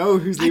Stardew. You know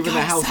who's leaving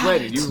the house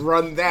when, and you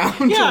run down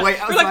to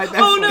wait outside like,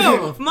 their oh no,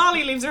 door.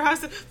 Molly leaves her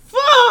house.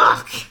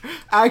 Fuck!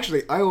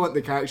 Actually, I want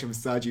the character from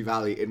Stardew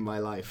Valley in my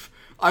life.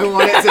 I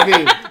want it to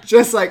be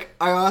just like,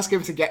 I ask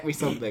him to get me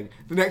something.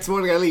 The next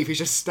morning I leave, he's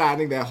just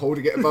standing there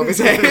holding it above his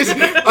head.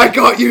 I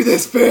got you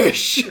this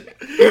fish!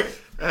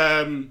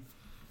 No.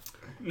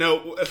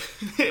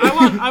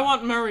 I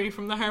want Murray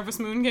from the Harvest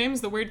Moon games,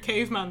 the weird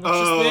caveman that's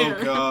just there.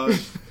 Oh,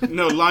 God.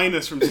 No,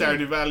 Linus from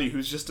Stardew Valley,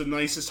 who's just the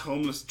nicest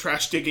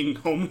trash-digging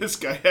homeless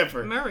guy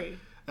ever. Murray.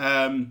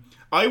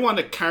 I want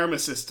a karma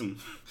system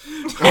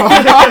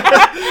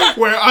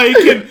where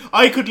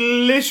I could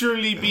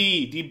literally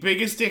be the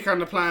biggest dick on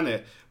the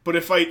planet. But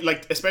if I,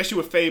 like, especially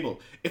with Fable,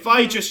 if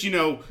I just,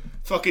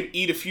 fucking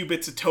eat a few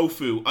bits of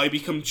tofu, I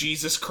become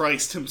Jesus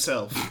Christ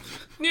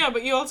himself. Yeah,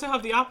 but you also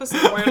have the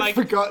opposite where, like...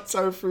 I forgot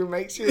tofu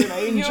makes you an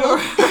angel.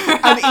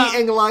 And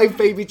eating live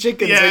baby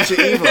chickens makes you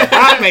evil.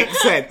 That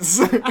makes sense.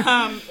 You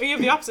have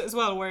the opposite as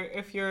well, where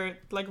if you're,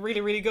 like,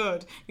 really, really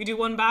good, you do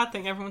one bad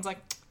thing, everyone's like,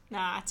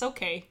 nah, it's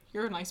okay.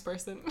 You're a nice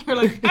person. You're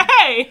like,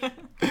 hey!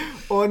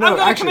 Or no, I'm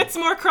going to commit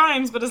some more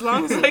crimes, but as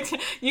long as, like,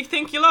 you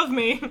think you love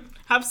me,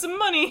 have some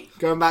money.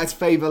 Going back to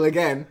Fable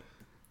again,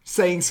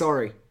 saying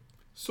sorry.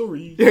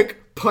 Sorry.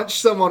 Punch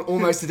someone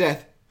almost to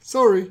death.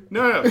 Sorry.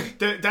 No.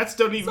 That's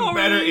done even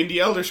better in the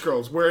Elder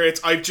Scrolls, where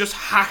it's, I've just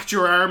hacked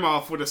your arm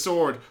off with a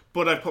sword,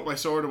 but I put my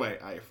sword away.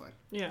 You're fine.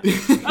 Yeah.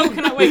 Oh,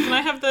 can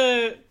I have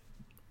the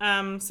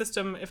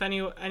system if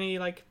any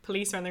like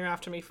police or anything are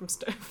after me from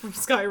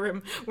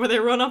Skyrim, where they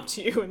run up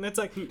to you and it's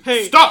like,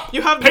 hey, stop!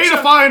 You have pay the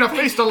fine or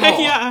face the law.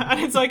 Yeah,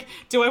 and it's like,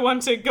 do I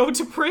want to go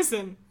to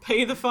prison,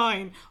 pay the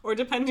fine, or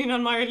depending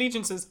on my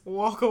allegiances,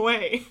 walk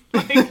away?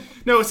 Like,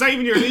 no, it's not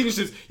even your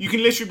allegiances. You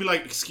can literally be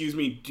like, excuse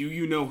me, do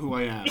you know who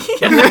I am?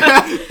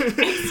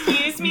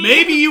 Excuse me?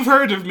 Maybe you've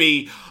heard of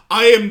me.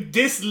 I am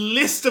this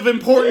list of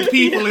important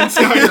people in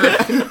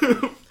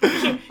Skyrim.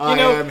 I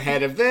am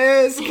head of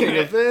this, king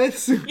of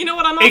this. You know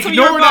what, I'm also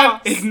your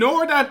boss.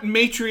 Ignore that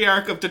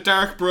matriarch of the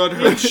Dark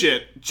Brotherhood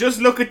shit. Just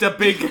look at the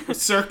big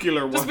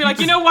circular one. Just be like,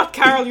 you know what,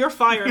 Carol, you're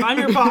fired. I'm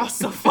your boss,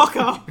 so fuck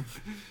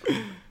off.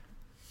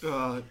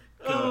 God.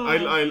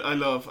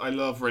 I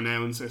love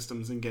renown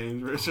systems in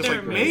games where it's just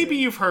like, maybe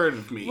you've heard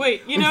of me.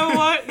 Wait, you know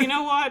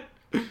what?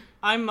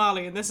 I'm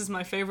Molly, and this is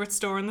my favourite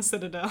store in the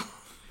Citadel.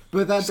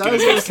 But that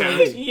does also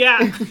mean,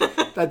 yeah.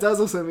 That does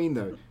also mean,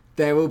 though,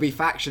 there will be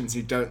factions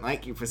who don't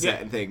like you for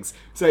certain things.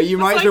 So you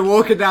might be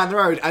walking down the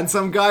road and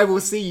some guy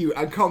will see you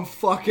and come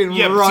fucking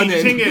running. But see,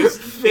 the thing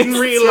is,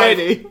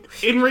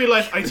 in real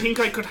life, I think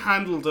I could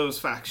handle those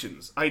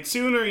factions. I'd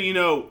sooner,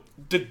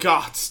 the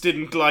Goths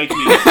didn't like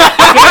me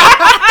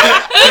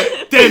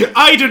then,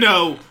 I don't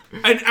know,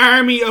 an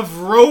army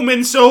of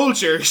Roman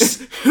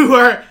soldiers who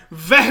are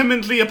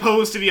vehemently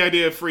opposed to the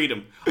idea of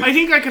freedom. I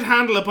think I could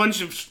handle a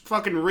bunch of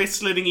fucking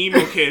wrist-slitting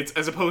emo kids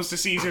as opposed to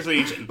Caesar's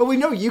Legion. But we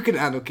know you can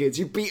handle kids.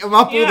 You beat them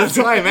up all the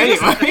time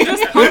anyway. You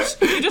just punch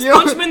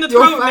them in the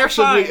throat and they're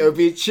fine. Your faction will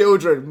be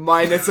children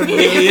minus a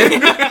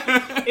million.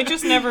 It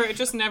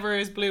just never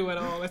is blue at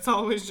all. It's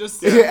always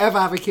just... If you ever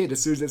have a kid,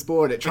 as soon as it's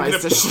born, it tries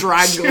to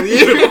strangle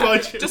you.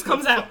 Just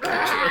comes out.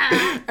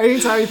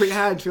 Anytime you put your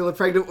hand, feel a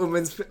pregnant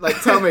woman's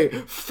tummy.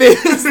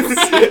 Fist.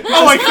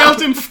 Oh,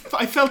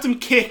 I felt him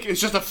kick. It's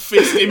just a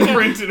fist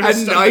imprinted in her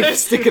stomach. A knife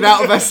sticking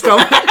out of her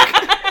stomach.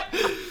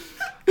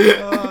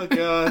 Oh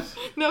god.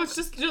 No, it's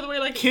just the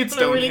way kids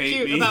people don't are really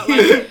hate cute me.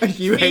 about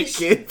you hate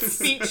kids.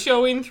 Feet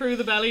showing through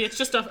the belly. It's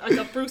just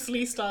a Bruce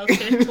Lee style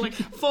kick,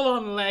 full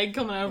on leg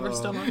coming out of her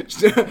stomach.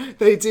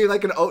 They do an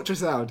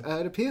ultrasound.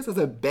 It appears there's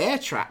a bear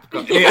trap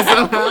got here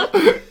somehow.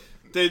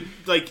 The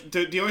only thing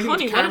Honey, with the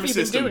what have karma you been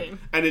system, doing?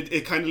 and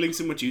it kind of links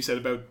in what you said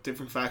about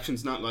different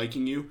factions not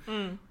liking you,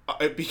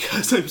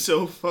 because I'm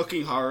so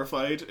fucking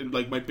horrified, and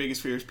my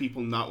biggest fear is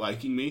people not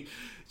liking me.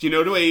 Do you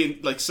know the way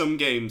in some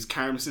games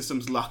karma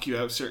systems lock you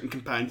out of certain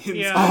companions?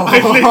 Yeah.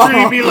 I'd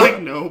literally be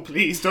like, no,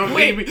 please don't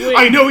leave me. Wait.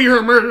 I know you're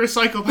a murderous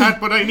psychopath,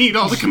 but I need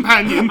all the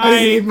companions. I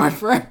need my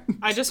friend.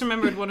 I just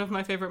remembered one of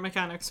my favourite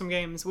mechanics from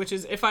games, which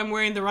is if I'm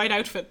wearing the right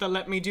outfit, they'll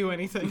let me do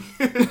anything.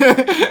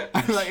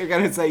 I thought you were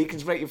going to say you can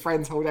just make your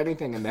friends hold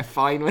anything and they're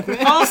fine with it.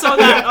 Also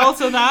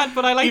that,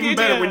 but I like Even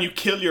the idea. better when you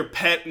kill your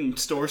pet and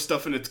store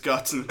stuff in its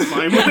guts and it's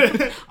fine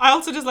with it. I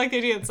also just like the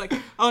idea. It's like,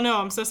 oh no,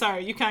 I'm so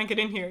sorry, you can't get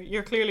in here.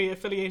 You're clearly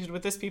affiliated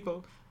with this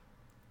people.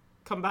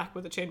 Come back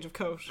with a change of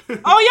coat.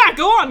 Oh yeah,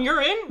 go on,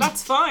 you're in.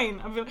 That's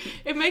fine.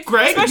 It makes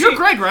Greg. You're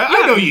Greg, right? Yeah,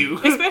 I know you.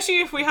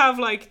 Especially if we have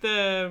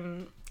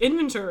the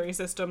inventory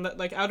system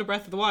that out of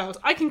Breath of the Wild,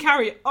 I can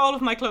carry all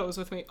of my clothes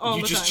with me all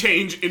the time. You just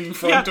change in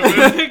front of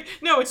it.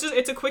 No,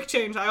 it's a quick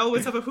change. I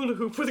always have a hula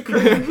hoop with a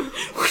curtain.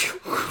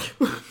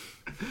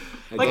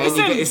 Again, you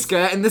get your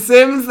skirt in The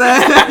Sims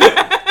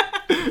there.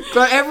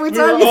 But every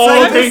time you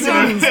say The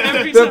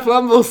Sims, the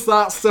Plumbob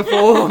starts to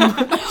form.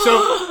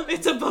 So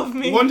it's above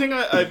me. One thing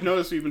I've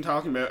noticed we've been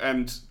talking about,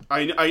 and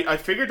I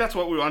figured that's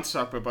what we want to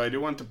talk about, but I do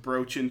want to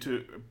broach.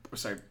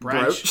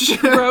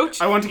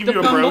 Broach. I want to give you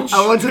a brooch.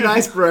 I want a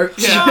nice brooch.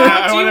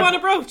 Yeah, do you want a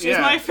brooch? Is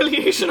my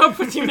affiliation up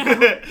with you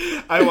now?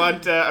 I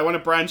want to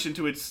branch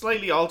into a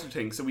slightly altered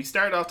thing. So we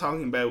started off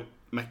talking about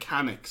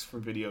mechanics for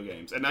video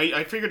games, and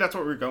I figured that's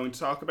what we were going to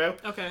talk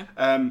about. Okay.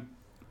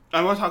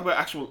 I want to talk about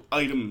actual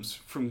items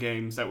from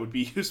games that would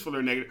be useful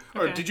or negative.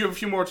 Okay. Or did you have a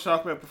few more to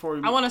talk about before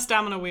we... I want a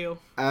stamina wheel.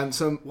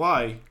 So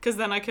why? Because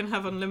then I can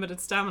have unlimited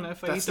stamina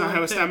if I need to. That's not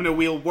how a stamina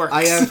wheel works.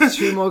 I have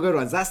two more good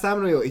ones. That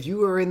stamina wheel, if you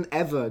were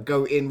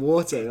go in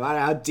water, no matter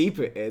how deep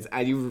it is,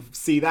 and you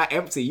see that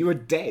empty, you are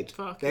dead.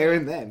 Fuck there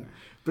and then.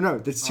 But no,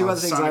 there's two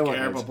other things I Sonic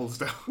air wanted. bubbles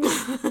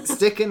though.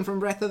 Sticking from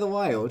Breath of the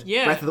Wild.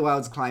 Yeah. Breath of the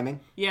Wild's climbing.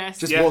 Yes.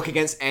 Just Yeah. walk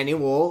against any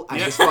wall and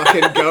just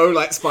fucking go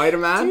like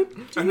Spider-Man.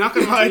 I'm not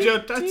gonna lie, Joe.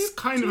 That's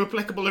kind of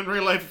applicable in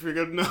real life if you're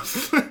good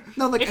enough.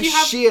 No, like If a you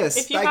have- sheer,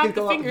 if you I have could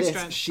the go up finger this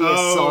strength. sheer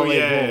solid wall.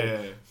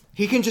 yeah.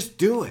 He can just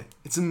do it.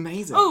 It's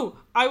amazing. Oh,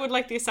 I would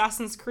like the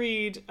Assassin's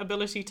Creed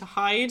ability to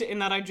hide in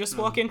that I just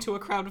walk into a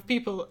crowd of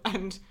people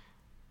and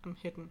I'm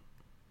hidden.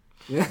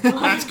 Yeah.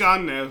 That's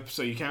gone now,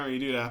 so you can't really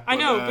do that. I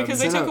know, because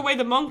they so took no. away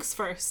the monks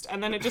first,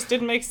 and then it just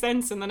didn't make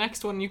sense in the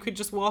next one. You could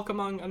just walk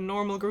among a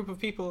normal group of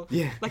people.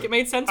 Yeah. Like, it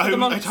made sense for the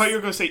monks. I thought you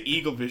were going to say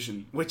Eagle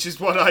Vision, which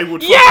is what I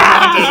would Yeah!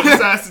 fucking want out of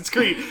Assassin's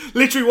Creed.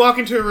 Literally walk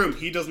into a room.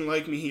 He doesn't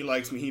like me, he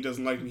likes me. He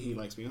doesn't like me, he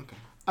likes me. Okay.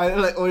 I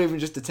like, or even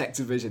just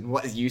detective vision.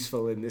 What is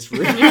useful in this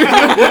room?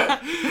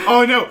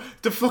 Oh no,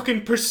 the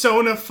fucking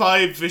Persona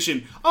 5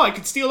 vision. Oh, I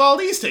could steal all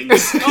these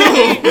things.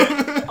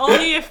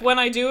 Only if when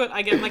I do it,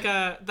 I get like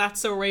a That's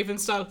So Raven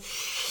style.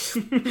 So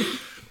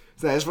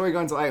before we go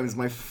into items,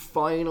 my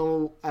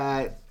final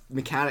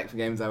mechanic for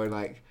games I would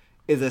like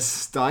is a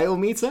style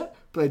meter,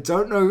 but I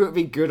don't know if it would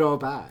be good or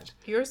bad.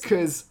 Yours?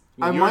 Because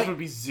Yours would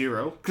be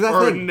 0. 'Cause I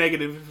Or a think-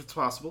 negative if it's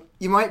possible.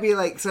 you might be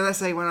like, so let's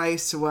say when I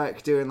used to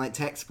work doing like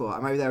tech support, I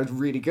might be there, I was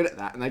really good at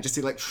that, and I just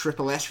do like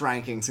triple S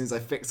ranking as soon as I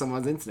fix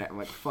someone's internet. I'm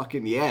like,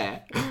 fucking yeah.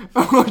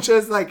 Or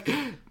just like,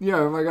 you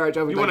know, my guy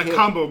job. You want a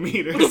combo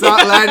meter.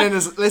 Start learning,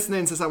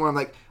 listening to someone. I'm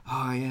like,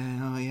 oh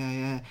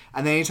yeah,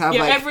 and then you have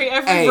Yeah, like every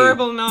A,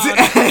 verbal nod.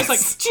 It's like,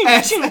 ching,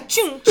 S, ching,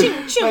 ching,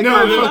 ching, ching. Like,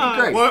 No, no, no. fucking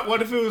great.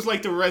 What if it was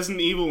like the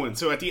Resident Evil one?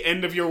 So at the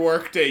end of your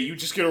workday, you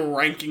just get a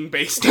ranking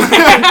based on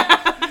it.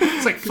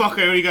 It's like, fuck,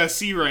 I only got a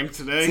C rank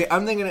today. See,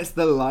 I'm thinking it's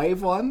the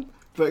live one,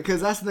 but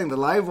because that's the thing, the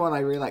live one I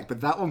really like,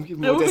 but that one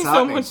more would be so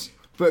disheartening. much-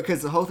 But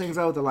because the whole thing's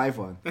out with the live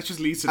one. That just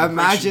leads to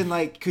Imagine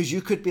like, because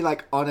you could be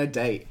like on a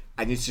date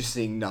and you're just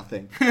seeing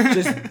nothing,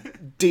 just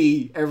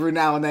D every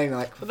now and then. You're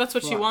like, But that's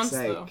what she fuck's wants,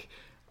 sake. though.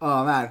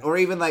 Oh man, or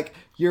even like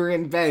you're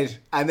in bed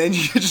and then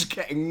you're just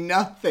getting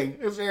nothing.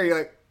 It's very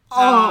like,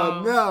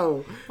 oh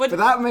no. But- But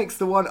that makes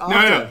the one after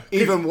no.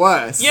 even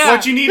worse. Yeah.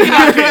 What you need in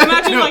that case.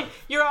 Imagine No. like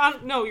you're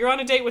on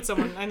a date with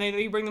someone and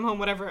you bring them home,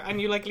 whatever, and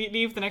you like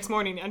leave the next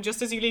morning, and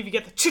just as you leave, you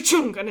get the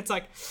cha-chung, and it's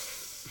like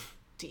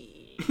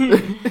D.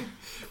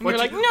 And you're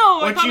like, no, I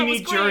what thought you it was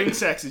need great. during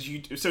sex is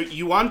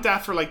you want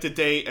that for like the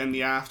day and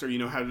the after. You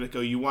know, how did it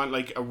go? You want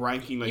like a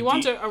ranking, like You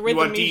want a rhythm you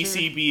want meter.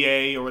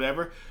 DCBA or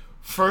whatever.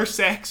 For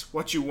sex,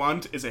 what you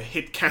want is a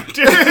hit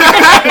counter.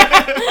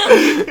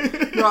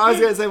 No, I was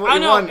gonna say what I you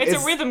know, want it's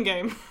is a rhythm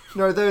game.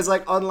 no those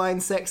like online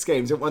sex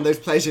games. You want one of those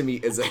pleasure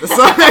meters at the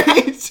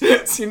side,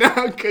 so you know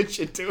how good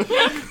you're doing.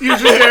 You're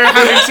just there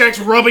having sex,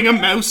 rubbing a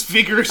mouse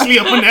vigorously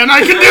up and down. I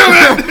can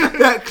do it.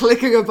 Yeah,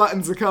 clicking a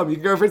button to come. You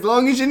can go for as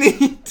long as you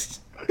need.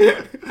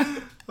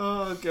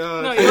 Oh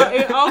god.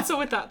 No, also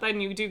with that,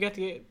 then you do get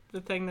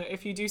the thing that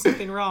if you do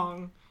something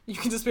wrong, you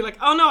can just be like,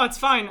 oh no, it's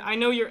fine. I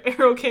know you're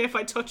okay if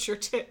I touch your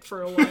tit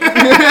for a while.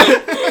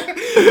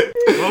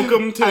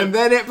 Welcome to. And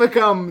then it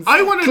becomes.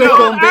 I want to click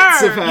know. on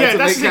bits of her Yeah, to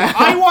that's make the thing.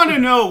 her- I want to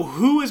know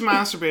who is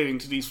masturbating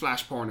to these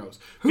flash pornos.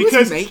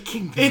 Who's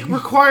making them? It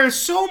requires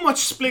so much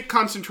split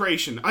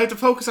concentration. I have to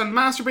focus on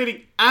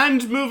masturbating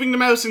and moving the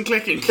mouse and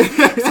clicking.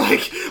 It's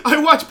like, I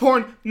watch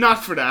porn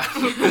not for that.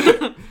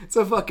 It's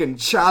a fucking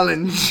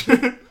challenge.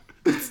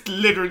 It's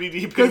literally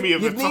the epitome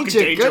of You a need fucking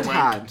your danger good wank.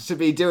 hand to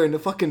be doing the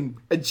fucking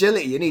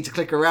agility. You need to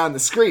click around the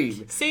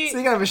screen. See- so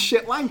you can have a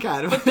shit wank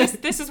out of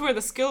it. This is where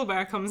the skill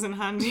bar comes in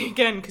handy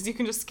again, because you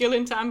can just skill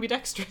into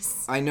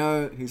ambidextrous. I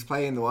know who's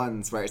playing the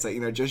ones where it's like, you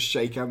know, just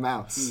shake a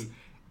mouse.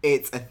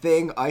 It's a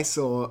thing I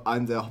saw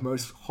under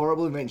most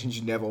horrible inventions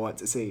you never want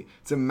to see.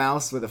 It's a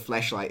mouse with a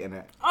fleshlight in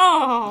it.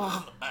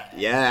 Oh,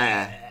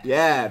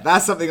 Yeah,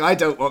 that's something I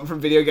don't want from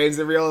video games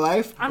in real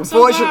life. I'm so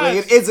Unfortunately,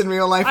 glad. it is in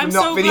real life I'm and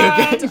not so video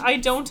glad games. I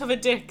don't have a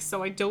dick,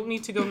 so I don't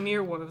need to go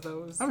near one of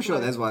those. I'm sure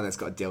there's one that's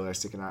got a dildo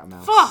sticking out of a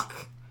mouse.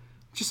 Fuck!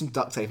 Just some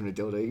duct tape and a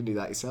dildo. You can do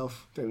that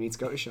yourself. Don't need to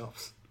go to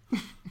shops.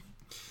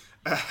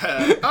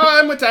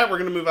 And with that, we're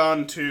going to move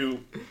on to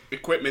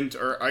equipment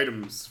or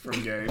items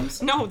from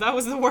games. No, that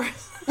was the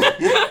worst.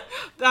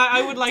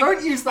 I would like.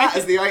 Don't use that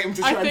as the item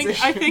to I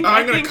transition. think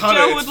I'm going to cut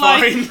Joe it, would it's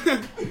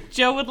like. fine.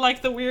 Joe would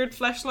like the weird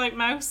fleshlight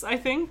mouse. I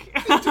think.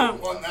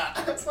 don't want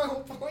that. That's my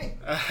whole point.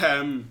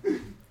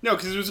 No,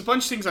 because there was a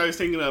bunch of things I was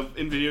thinking of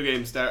in video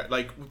games that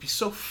like would be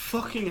so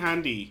fucking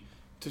handy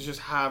to just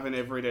have in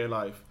everyday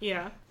life.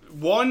 Yeah.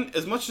 One,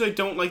 as much as I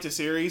don't like the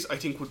series, I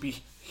think would be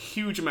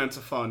huge amounts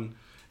of fun,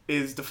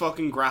 is the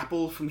fucking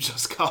grapple from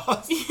Just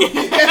Cause.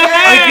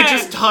 I could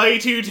just tie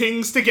two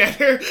things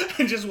together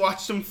and just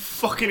watch them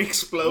fucking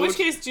explode. In which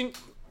case,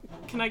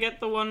 can I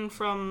get the one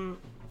from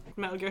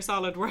Metal Gear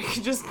Solid where I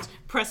can just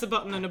press a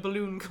button and a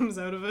balloon comes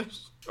out of it?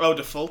 Oh,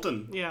 the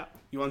Fulton. Yeah.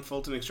 You want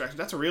Fulton extraction?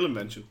 That's a real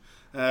invention.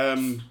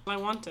 I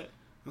want it.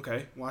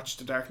 Okay, watch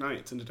The Dark Knight.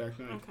 It's in The Dark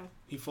Knight. Okay.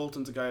 He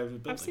Fulton's a guy out of a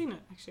building. I've seen it,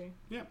 actually.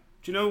 Yeah.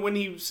 Do you know when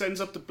he sends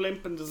up the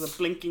blimp and there's a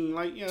blinking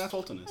light? Yeah, that's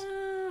Fulton is.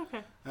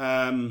 Okay.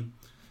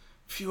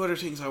 A few other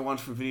things I want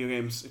from video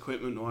games,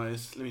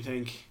 equipment-wise. Let me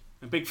think.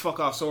 A big fuck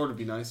off sword would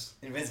be nice.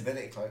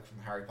 Invisibility cloak from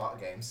the Harry Potter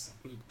games.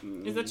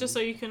 Is that just so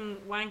you can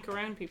wank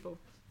around people?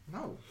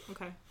 No,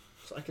 Okay.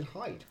 so I can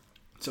hide.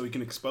 So he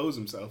can expose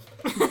himself.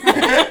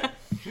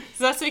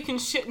 So that's so you can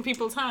shit in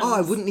people's hands. Oh,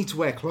 I wouldn't need to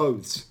wear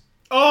clothes.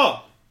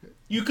 Oh!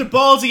 You could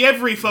ballsy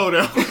every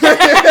photo.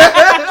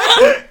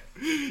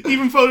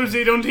 Even photos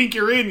they don't think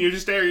you're in, you're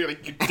just there, you're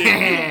like, your dick,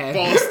 your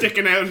balls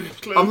sticking out.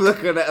 I'm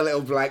looking at a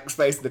little blank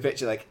space in the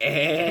picture like,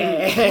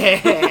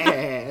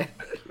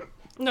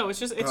 No, it's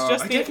just I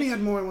definitely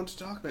had more I want to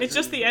talk about. It's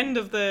just the end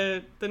of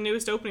the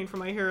newest opening for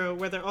My Hero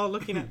where they're all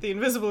looking at the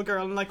invisible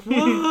girl and like,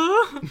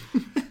 what?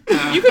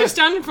 You could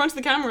stand in front of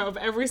the camera of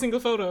every single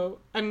photo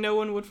and no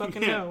one would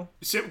fucking know.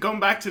 So going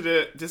back to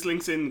this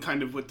links in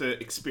kind of with the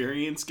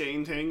experience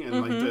gain thing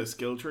and like the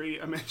skill tree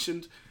I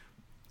mentioned.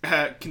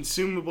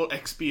 Consumable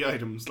XP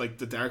items like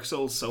the Dark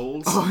Souls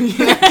souls. oh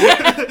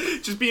yeah.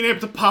 Just being able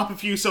to pop a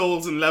few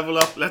souls and level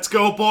up. Let's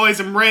go, boys!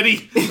 I'm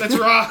ready. Let's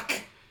rock.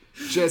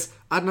 Just,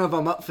 I don't know if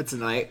I'm up for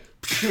tonight.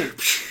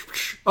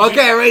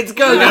 Okay, ready to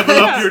go. Level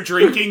up your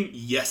drinking.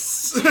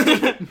 Yes.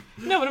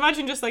 No, but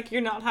imagine just like you're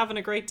not having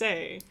a great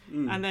day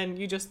and then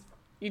you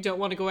don't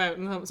want to go out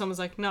and someone's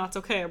like, no, it's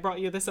okay, I brought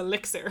you this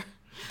elixir.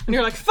 And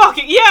you're like, fuck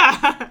it,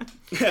 yeah!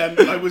 And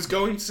I was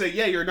going to say,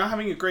 yeah, you're not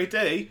having a great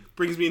day,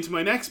 brings me into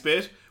my next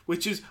bit,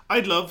 which is,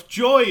 I'd love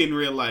joy in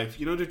real life.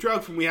 You know, the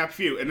drug from We Happy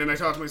Few. And then I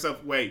thought to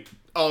myself, wait,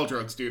 all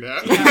drugs do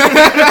that.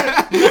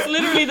 Yeah. That's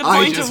literally the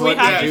I point just of We want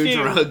to Happy do Few.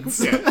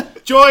 drugs. Yeah.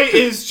 Joy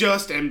is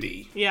just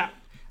MD. Yeah.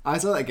 I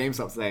saw that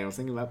GameStop today and I was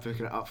thinking about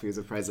picking it up for you as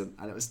a present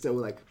and it was still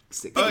like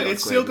 60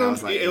 It's still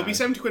going, like, it'll no. be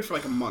 70 quid for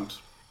like a month.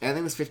 I think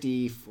it was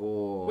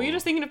 54. Were you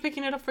just thinking of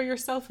picking it up for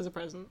yourself as a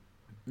present?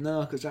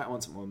 No, because Jack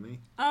wants it more than me.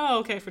 Oh,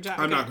 okay, for Jack.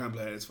 I'm okay. not going to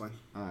play it, it's fine.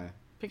 Oh,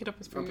 Pick it up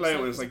as for I'll play it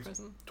yourself when as it's a like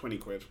present. 20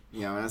 quid.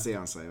 yeah, when I see it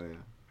on sale, yeah.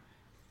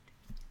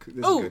 This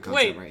is Oh, good content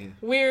wait. right here.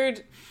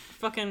 Weird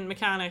fucking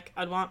mechanic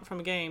I'd want from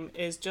a game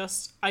is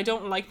just, I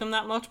don't like them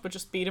that much, but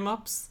just beat 'em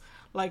ups.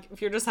 Like,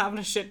 if you're just having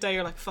a shit day,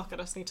 you're like, fuck it,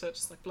 I just need to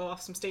just like blow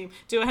off some steam.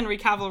 Do a Henry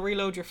Cavill,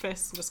 reload your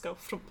fists, and just go.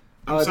 Thump.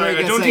 Oh, Sorry, I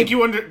gonna don't say- think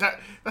you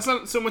that's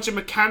not so much a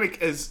mechanic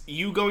as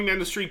you going down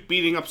the street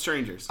beating up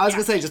strangers. I was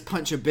going to say, just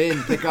punch a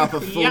bin, pick up a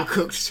full Yeah.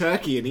 cooked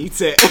turkey and eat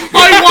it.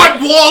 I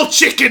want wall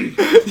chicken!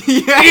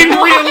 Yeah. In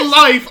real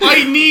life!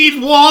 I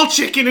need wall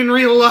chicken in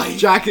real life!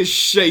 Jack is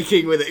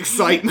shaking with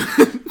excitement.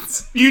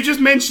 You just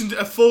mentioned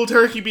a full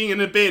turkey being in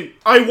a bin.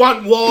 I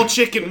want wall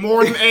chicken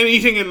more than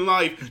anything in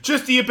life.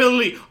 Just the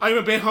ability, I'm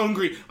a bit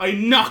hungry, I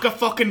knock a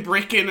fucking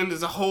brick in and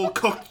there's a whole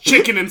cooked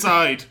chicken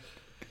inside.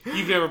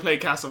 You've never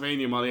played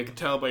Castlevania, Molly, I can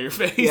tell by your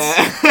face. Yeah.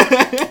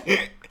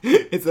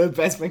 It's the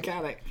best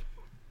mechanic.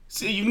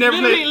 So you've never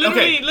played...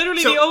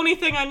 Literally, so- the only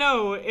thing I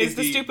know is Is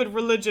the the- stupid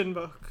religion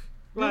book.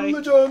 Like,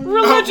 Religion.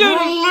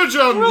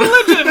 Religion!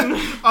 Religion!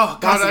 Oh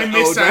god, That's I an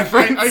miss old that.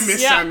 reference. I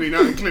miss Yeah. Sandy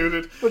not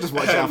included. We'll just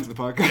watch it after the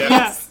podcast.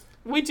 Yeah.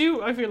 We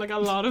do, I feel like, a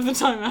lot of the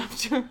time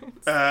afterwards.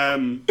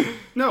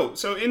 No,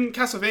 so in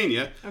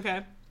Castlevania,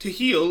 Okay. to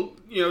heal,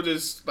 you know,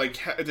 there's like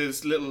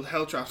there's little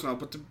health traps and all,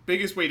 but the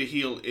biggest way to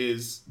heal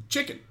is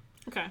chicken.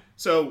 Okay.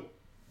 So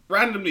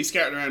randomly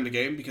scattered around the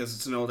game because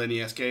it's an old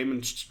NES game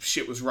and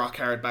shit was rock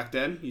hard back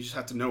then. You just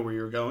had to know where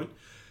you were going.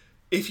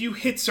 If you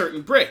hit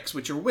certain bricks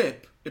with your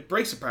whip, it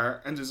breaks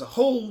apart and there's a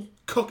whole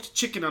cooked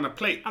chicken on a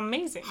plate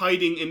Amazing.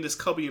 hiding in this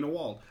cubby in a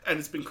wall, and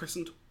it's been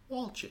christened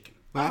wall chicken.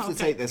 I have to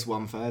okay. take this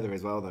one further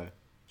as well, though.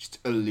 Just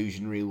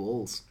illusionary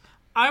walls.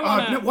 I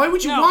want No, why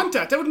would you want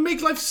that? That would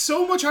make life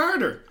so much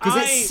harder. Because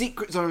it's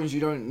secret zones you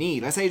don't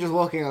need. Let's say you're just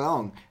walking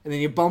along, and then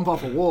you bump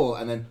off a wall,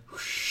 and then...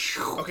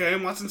 Okay,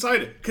 and what's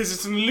inside it? Because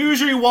it's an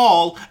illusory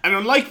wall, and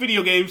unlike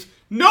video games,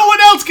 no one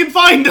else can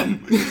find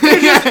them! They're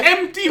just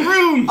empty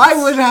rooms! I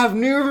would have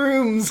new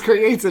rooms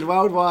created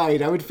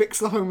worldwide. I would fix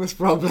the homeless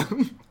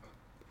problem.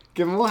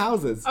 Give them all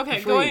houses.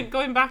 Okay, for free.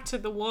 going back to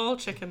the wall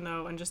chicken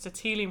though, and just its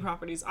healing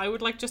properties. I would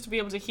like just to be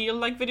able to heal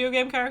like video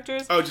game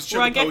characters. Oh, just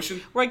where chug a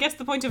potion? Where I get to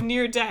the point of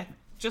near death,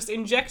 just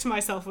inject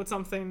myself with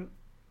something,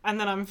 and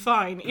then I'm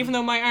fine. Even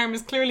though my arm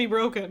is clearly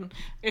broken,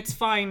 it's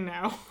fine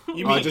now.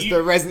 You Oh, mean just you-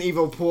 the Resident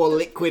Evil pour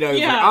liquid over it.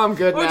 Yeah, I'm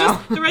good or now.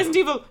 just the Resident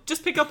Evil.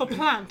 Just pick up a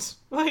plant,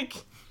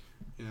 like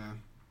Yeah.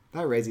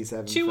 That Resi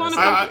 7. chew on first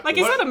a time. like.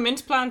 Is what- that a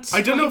mint plant?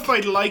 I don't know Like, if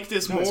I'd like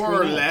this No, it's more or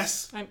green herbs.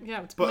 less,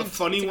 yeah, it's but mint. a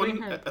funny It's green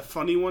one, herb. a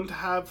funny one to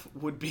have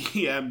would be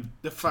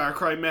the Far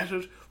Cry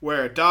method,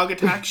 where a dog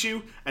attacks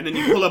you and then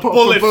you pull a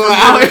bullet bullet from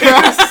out.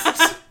 your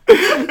wrist.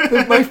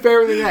 My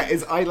favourite thing yet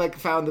is I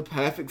found the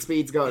perfect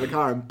speed to go in the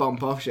car and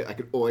bump off shit. I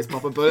could always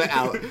pop a bullet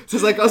out. So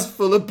it's like I was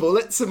full of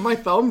bullets in my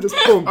thumb, just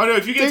boom. Oh no,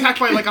 if you get attacked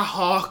by like a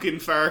hawk in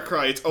Far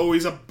Cry, it's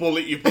always a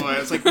bullet you pull out.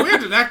 It's like, where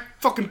did that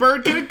fucking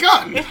bird get a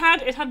gun? It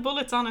had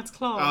bullets on its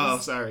claws.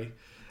 Oh, sorry.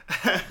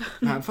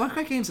 Man, Far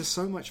Cry games are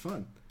so much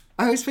fun.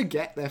 I always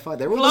forget they're fun.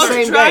 They're all Blood the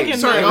same Dragon. game.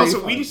 Sorry, They're also,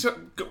 really we fun.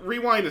 need to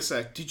rewind a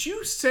sec. Did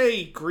you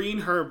say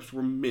green herbs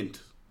were mint?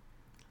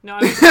 No,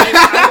 I was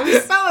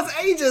That was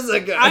ages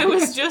ago. I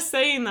was just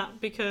saying that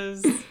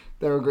because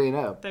They're a green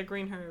herb. they're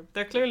green herb.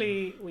 They're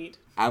clearly weed.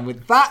 And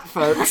with that,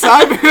 folks,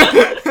 I'm...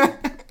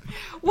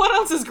 What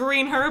else is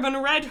green herb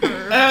and red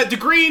herb? The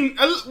green...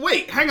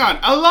 wait, hang on.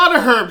 A lot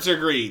of herbs are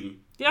green.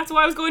 Yeah, that's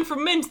why I was going for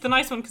mint, the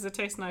nice one, because it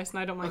tastes nice and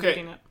I don't mind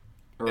eating it.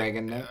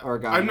 Oregano.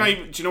 I'm not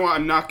even... Do you know what?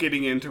 I'm not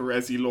getting into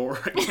Resi lore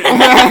right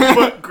now.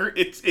 But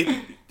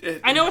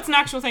I know it's an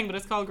actual thing, but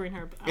it's called green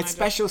herb. It's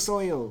special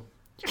soil.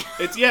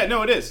 It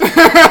is.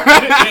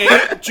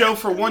 Joe,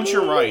 for once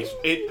you're right.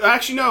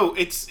 Actually, no.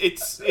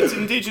 It's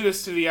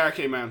indigenous to the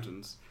Archay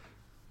Mountains.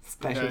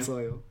 Special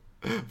soil.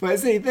 But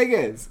see, the thing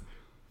is,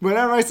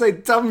 whenever I say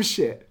dumb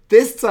shit,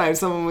 this time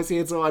someone was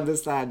here to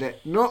understand it.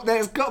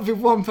 There's got to be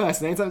one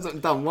person. Anytime something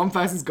dumb, one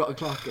person's got to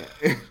clock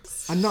it.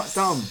 I'm not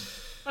dumb.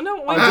 I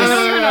know. Wait,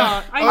 no, you're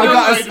not.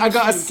 I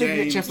got a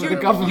signature from the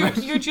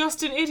government. You're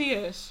just an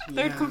idiot.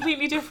 They're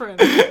completely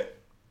different.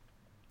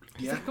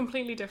 Yeah. It's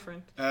completely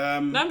different. Now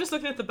I'm just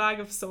looking at the bag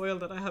of soil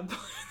that I have.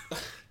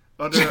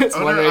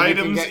 other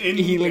items in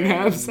healing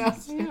herbs.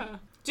 Yeah.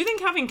 Do you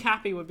think having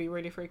Cappy would be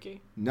really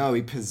freaky? No,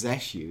 he'd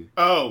possess you.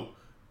 Oh.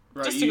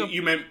 Right,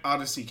 you meant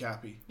Odyssey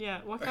Cappy. Yeah,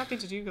 what Cappy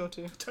did you go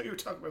to? I thought you were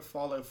talking about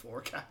Fallout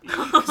 4 Cappy.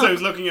 Because I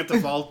was looking at the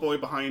Vault Boy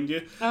behind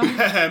you.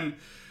 Fucking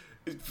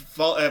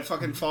Fallout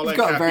You've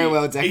got Cappy. a very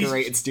well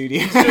decorated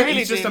studio.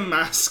 He's just a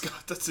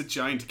mascot that's a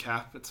giant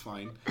cap. It's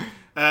fine.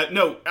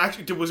 No,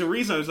 actually, there was a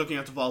reason I was looking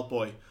at the Vault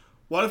Boy.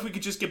 What if we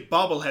could just get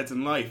bobbleheads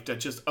in life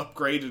that just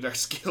upgraded our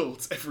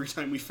skills every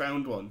time we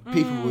found one?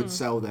 People would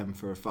sell them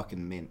for a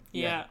fucking mint.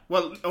 Yeah.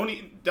 Well,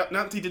 only not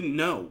that they didn't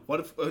know.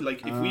 What if,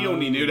 if we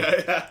only knew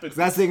that happened?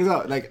 That's the thing as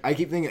well. Like, I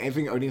keep thinking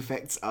everything only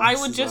affects us. I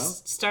would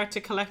just start to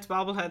collect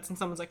bobbleheads, and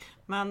someone's like,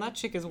 "Man, that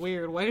chick is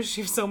weird. Why does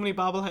she have so many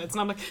bobbleheads?" And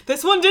I'm like,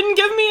 "This one didn't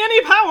give me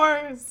any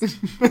powers."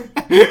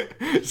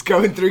 Just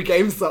going through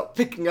GameStop,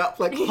 picking up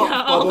like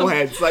hot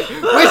bobbleheads. Like,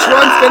 which one's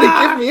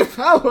gonna give me a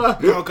power?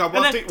 Oh god,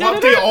 what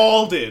if they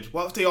all did?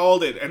 What if they all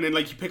did? And then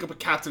like you pick up a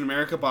Captain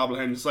America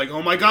bobblehead and it's like,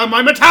 oh my god,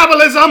 my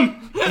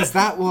metabolism! Is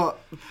that what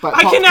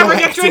I can never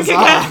get drink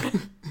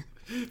again.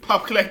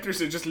 Pop collectors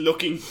are just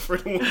looking for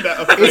the one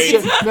that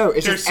upgrades it's their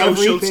just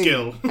social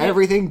skill.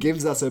 Everything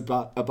gives us a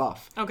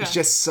buff. Okay. It's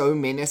just so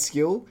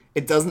minuscule,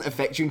 it doesn't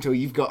affect you until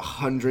you've got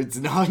hundreds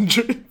and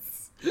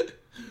hundreds.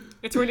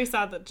 It's really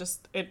sad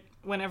that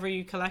whenever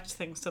you collect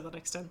things to that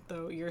extent,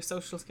 though, your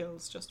social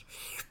skills just...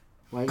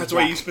 That's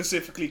why you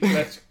specifically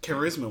collect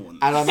charisma ones.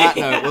 And on that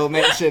note, we'll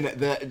mention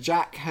that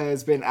Jack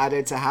has been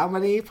added to how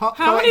many pop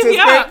How collectors many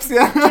groups?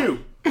 Yeah.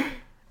 2.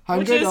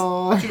 100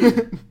 or...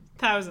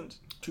 1,000.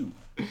 2.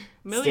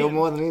 Million. Still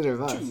more than either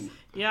of us. 2.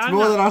 Yeah, It's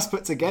more than us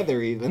put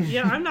together, even.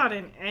 Yeah, I'm not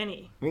in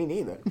any. Me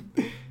neither.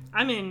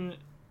 I'm in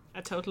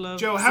a total of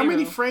Joe, 0. how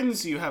many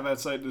friends do you have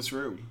outside this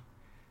room?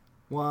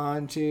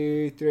 1,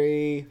 2,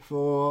 3,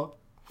 4,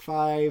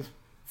 5,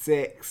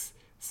 6,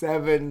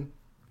 7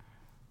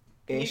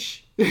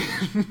 ish.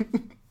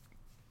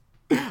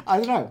 I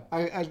don't know.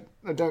 I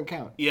don't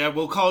count. Yeah,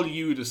 we'll call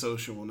you the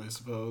social one, I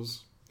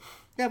suppose.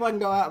 Yeah, but I can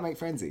go out and make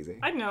friends easy.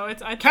 I know.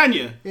 Can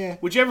you? Yeah.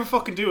 Would you ever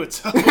fucking do it?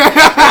 So?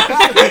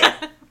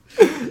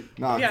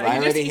 No, Yeah, I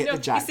already hit the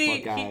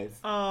jackpot, guys.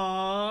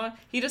 Aww.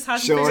 He just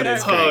hasn't Sure, figured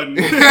it's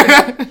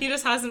out. He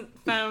just hasn't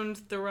found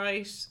the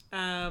right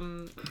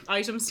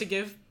items to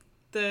give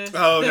that's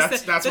what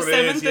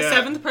it is, the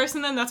seventh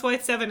person, then that's why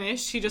it's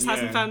 7-ish. He just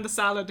hasn't found the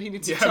salad he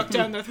needs to chuck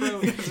down their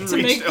throat to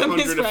make them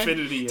his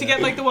friend. To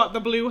get like the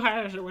blue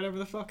heart or whatever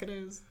the fuck it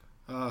is.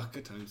 Oh,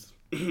 good times.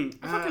 I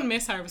fucking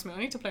miss Harvest Moon. I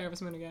need to play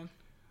Harvest Moon again.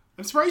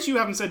 I'm surprised you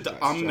haven't said the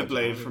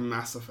Omniblade from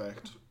Mass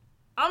Effect.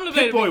 Omniblade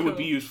Pip-Boy would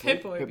be useful.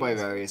 Pip-Boy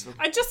very useful.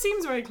 It just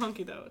seems very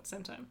clunky though at the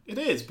same time. It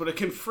is, but it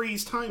can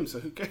freeze time, so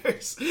who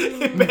cares?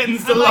 It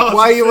bends the laws.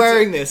 Why are you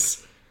wearing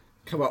this?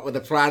 Come up with a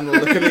plan while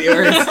looking at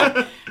yours.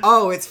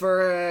 Oh, it's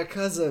for a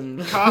cousin.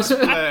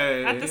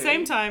 Cosplay. At the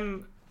same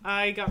time,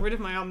 I got rid of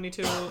my Omni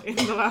tool in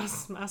the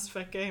last Mass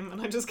Effect game,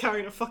 and I just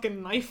carried a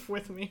fucking knife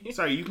with me.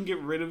 Sorry, you can get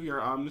rid of your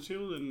Omni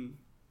tool in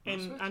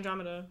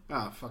Andromeda.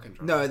 Ah, fucking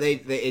Andromeda.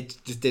 No, it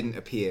just didn't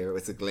appear. It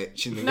was a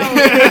glitch. In the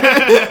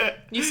No,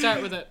 you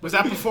start with it. Was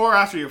that before or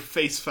after your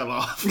face fell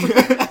off?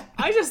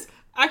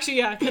 Actually,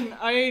 yeah, can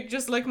I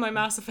just, like my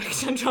Mass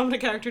Effect Andromeda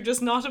character,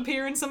 just not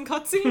appear in some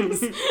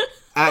cutscenes?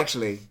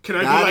 Actually, can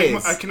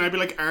I be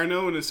like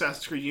Arno in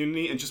Assassin's Creed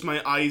Unity and just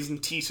my eyes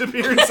and teeth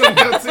appear in some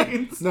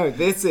cutscenes? No,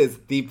 this is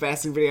the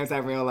best thing video games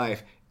have in real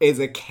life, is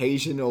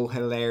occasional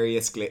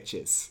hilarious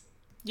glitches.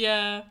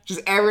 Yeah.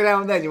 Just every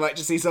now and then you might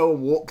just see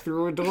someone walk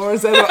through a door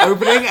instead of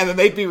opening and then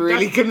they'd be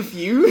really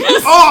confused.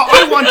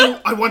 Oh,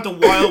 I want the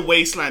Wild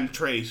Wasteland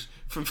trait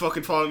from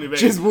fucking Fallout New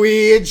Vegas. Just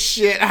weird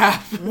shit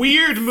happen.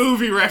 Weird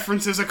movie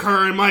references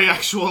occur in my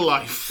actual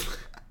life.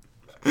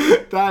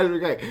 That would be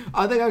great.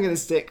 I think I'm going to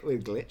stick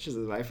with glitches as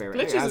my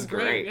favourite. Glitches is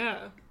great,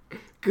 yeah.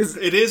 Because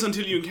it is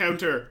until you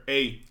encounter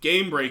a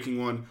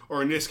game-breaking one,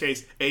 or in this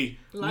case, a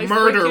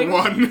murder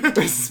one.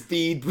 A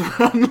speed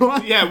run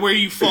one. Yeah, where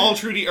you fall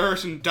through the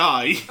earth and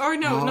die. Or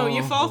no,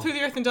 you fall through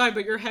the earth and die,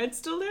 but your head's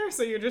still there,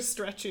 so you're just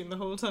stretching the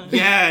whole time.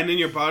 Yeah, and then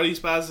your body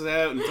spazzes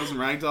out and it doesn't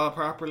ragdoll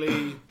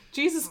properly.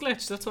 Jesus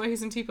glitch. That's why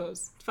he's in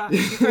T-pose. Fact.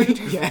 You've heard it.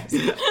 Yes.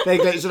 They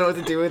didn't know what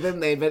to do with him.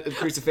 They invented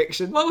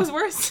crucifixion. What was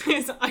worse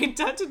is I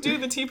had to do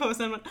the T-pose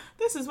and went,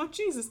 this is what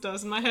Jesus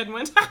does. In my head and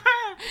went, ha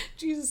ha,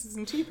 Jesus is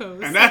in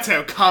T-pose. And that's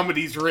how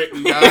comedy's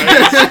written,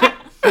 guys.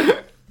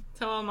 That's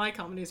how all my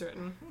comedy's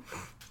written.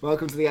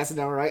 Welcome to the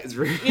SNL Writers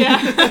Room.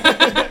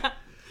 Yeah.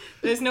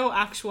 There's no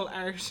actual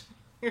art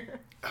here.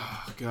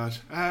 Oh, God.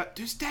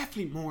 There's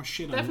definitely more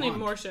shit Definitely I want.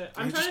 more shit.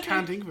 I just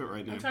can't think of it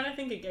right now. I'm trying to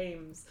think of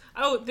games.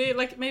 Oh,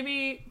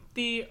 maybe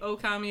the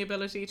Okami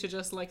ability to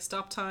just like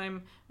stop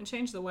time and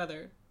change the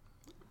weather.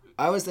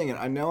 I was thinking,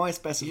 I know I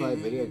specified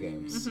video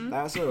games. Mm-hmm.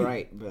 That's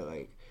alright, but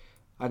like,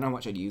 I don't know how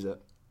much I'd use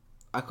it.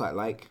 I quite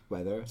like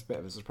weather. It's a bit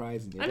of a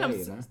surprise in your day,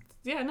 you know?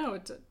 Yeah, no,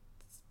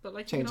 but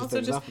like Changes you can also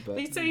things just up a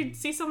bit.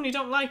 see someone you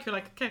don't like, you're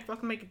like, okay,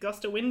 fucking make a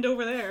gust of wind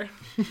over there.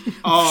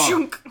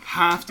 Oh,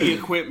 half the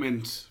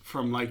equipment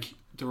from like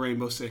the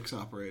Rainbow Six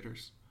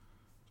operators,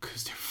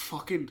 because they're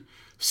fucking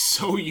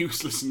so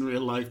useless in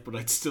real life, but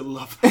I'd still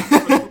love them.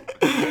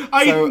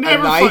 So,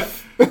 never a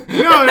knife?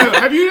 No.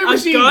 Have you never A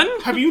seen?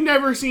 gun? Have you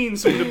never seen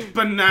some of the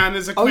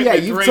bananas Oh equipment? yeah,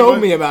 you've told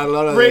me about a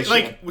lot of this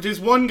Like shit. there's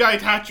one guy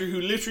Thatcher who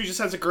literally just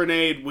has a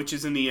grenade, which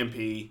is an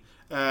EMP.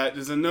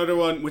 There's another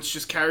one which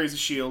just carries a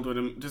shield with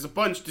him.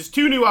 There's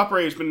two new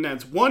operators been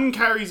announced. One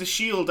carries a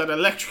shield that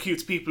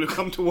electrocutes people who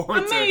come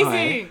towards her.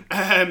 Amazing.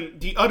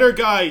 The other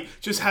guy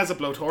just has a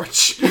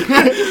blowtorch,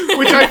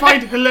 which I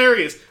find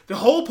hilarious. The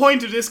whole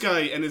point of this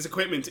guy and his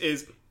equipment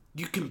is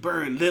you can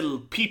burn little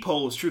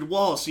peepholes through the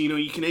wall, so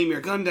you can aim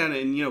your gun down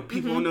it, and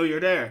people won't know you're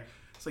there.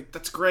 It's like,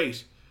 that's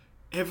great.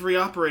 Every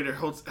operator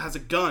has a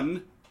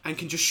gun and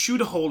can just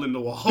shoot a hole in the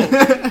wall.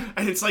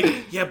 And it's like,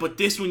 yeah, but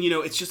this one,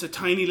 it's just a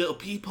tiny little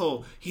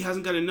peephole. He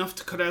hasn't got enough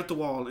to cut out the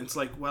wall. And it's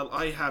like, well,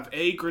 I have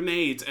A,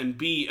 grenades, and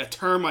B, a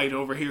termite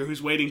over here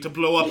who's waiting to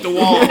blow up the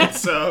wall.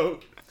 So...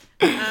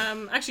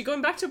 Actually,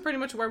 going back to pretty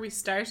much where we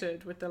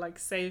started with the like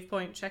save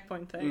point,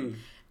 checkpoint thing,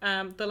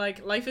 the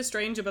like Life is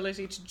Strange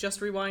ability to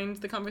just rewind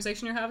the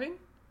conversation you're having.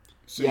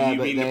 So Yeah, you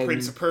but mean then- the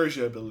Prince of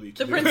Persia ability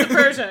to The Prince of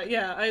Persia,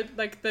 yeah. I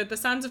like the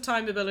Sands of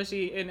Time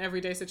ability in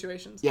everyday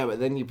situations. Yeah, but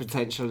then you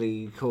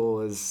potentially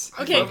cause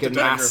Okay. fucking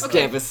Dagger. mass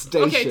Okay.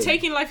 devastation. Okay,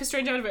 taking Life is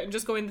Strange out of it and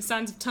just going the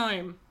Sands of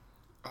Time.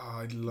 Oh,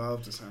 I'd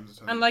love the Sands of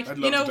Time. And like, I'd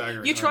love the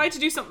Dagger you of try Time. to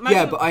do something.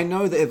 Yeah, but I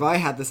know that if I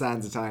had the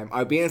Sands of Time,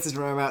 I'd be in a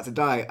situation where I'm about to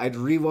die. I'd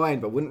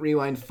rewind, but wouldn't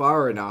rewind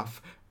far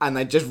enough, and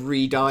I'd just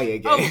re-die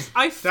again. Oh,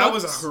 I fucked. That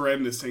was a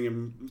horrendous thing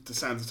in the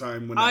Sands of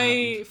Time when that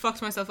happened. I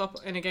fucked myself up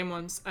in a game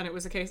once, and it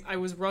was a case I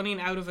was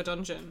running out of a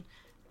dungeon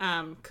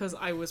because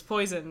I was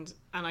poisoned,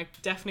 and I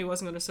definitely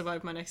wasn't going to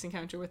survive my next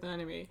encounter with an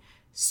enemy.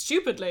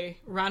 Stupidly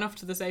ran up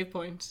to the save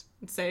point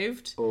and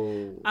saved,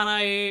 and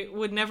I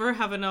would never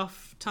have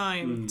enough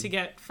time to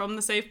get from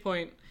the save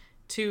point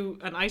to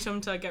an item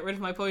to get rid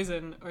of my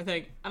poison or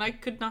thing, and I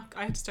could not.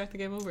 I had to start the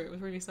game over. It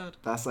was really sad.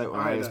 That's like when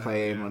I was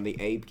playing one of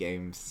the Abe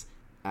games,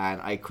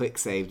 and I quick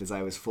saved as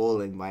I was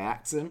falling by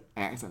accident.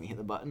 I accidentally hit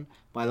the button.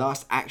 My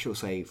last actual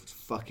save was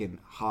fucking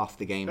half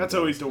the game. That's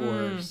ago. always the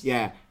worst.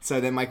 Yeah,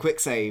 so then my quick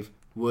save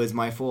was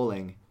my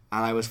falling,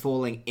 and I was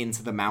falling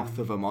into the mouth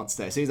of a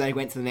monster. As soon as I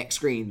went to the next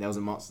screen, there was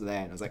a monster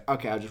there, and I was like,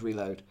 okay, I'll just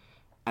reload.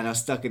 And I was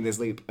stuck in this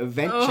loop.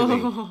 Eventually,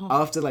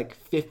 after like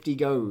 50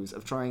 goes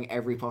of trying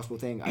every possible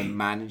thing, I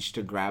managed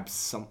to grab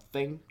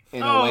something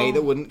in a way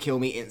that wouldn't kill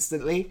me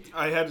instantly.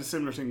 I had a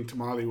similar thing to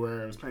Molly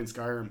where I was playing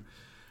Skyrim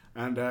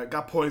and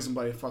got poisoned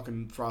by a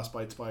fucking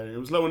frostbite spider. It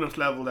was low enough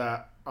level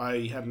that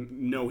I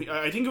hadn't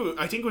I think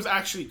it was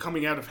actually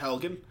coming out of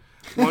Helgen.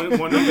 One of the,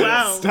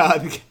 Wow.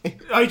 Start the game.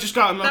 I just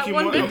got unlucky. That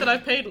one bit that I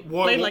played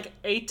like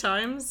 8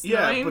 times.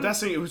 Yeah, 9. but that's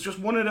the thing. It was just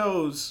one of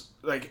those,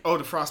 like,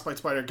 the frostbite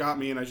spider got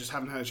me and I just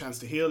haven't had a chance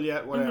to heal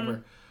yet,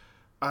 whatever.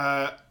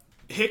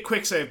 Hit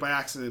quick save by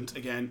accident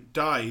again,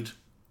 died.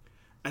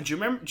 And do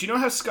you know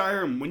how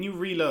Skyrim, when you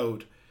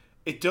reload,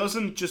 it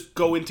doesn't just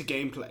go into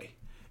gameplay.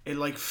 It,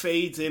 like,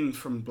 fades in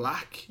from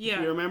black, Yeah.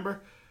 if you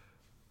remember.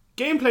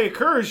 Gameplay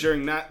occurs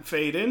during that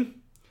fade in.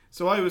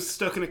 So I was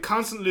stuck in a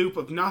constant loop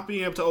of not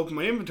being able to open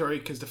my inventory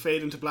because the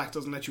fade into black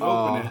doesn't let you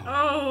open it.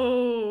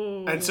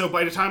 Oh. And so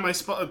by the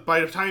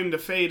time the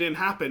fade in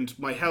happened,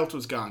 my health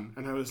was gone,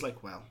 and I was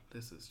like, "Well,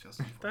 this is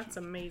just." That's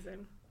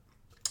amazing.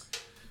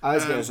 I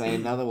was gonna say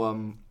another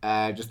one.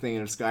 Just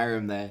thinking of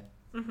Skyrim, there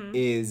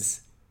is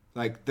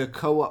like the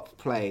co-op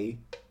play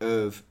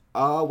of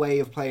our way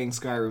of playing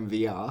Skyrim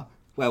VR,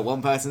 where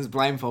one person's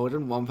blindfolded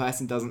and one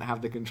person doesn't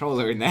have the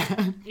controller in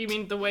there. You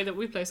mean the way that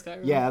we play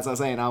Skyrim? Yeah, that's what I was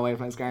saying. Our way of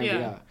playing Skyrim Yeah.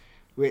 VR,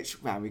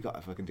 which man, we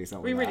gotta fucking do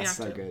something. We with really that. That's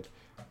have so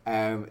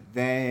to. good.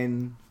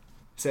 Then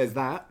says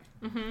that.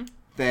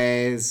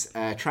 There's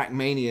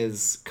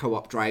Trackmania's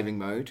co-op driving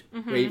mode,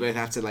 where you both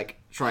have to like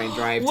try and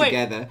drive Wait,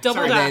 together.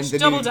 double And then dash, the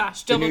double new-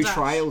 dash, the double new dash.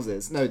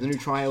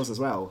 Trials as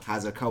well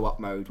has a co-op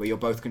mode where you're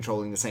both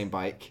controlling the same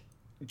bike.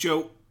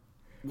 Joe,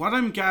 What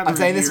I'm gathering I'm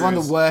saying this is here one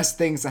of the worst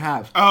things to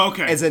have. Oh,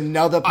 okay. Is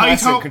another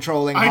person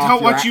controlling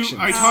half your actions.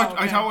 I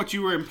thought what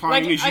you were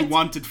implying is you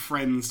wanted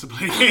friends to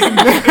play games.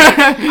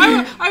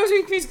 I was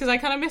really confused because I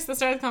kind of missed the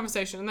start of the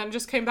conversation and then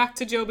just came back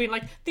to Joe being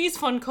like, these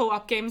fun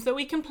co-op games that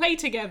we can play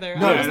together.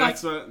 No, I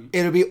was like,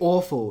 it'll be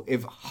awful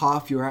if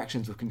half your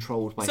actions were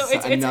controlled by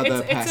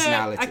another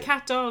personality. It's a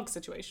cat-dog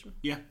situation.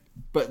 Yeah.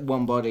 But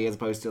one body as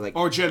opposed to like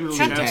or generally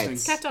two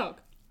heads. Cat-dog.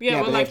 Yeah,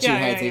 well, but like, they have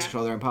two heads, each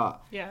control their own part.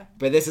 Yeah.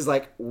 But this is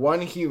like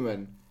one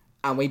human,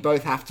 and we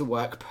both have to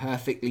work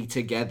perfectly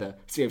together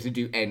to be able to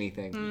do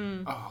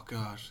anything. Oh,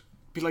 God.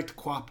 Be like the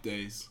Quap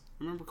days.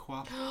 Remember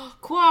Quap?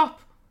 Quap!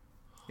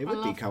 It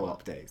would be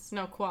co-op days.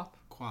 No, Quap.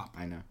 Quap.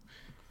 I know.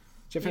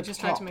 You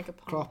just tried to make a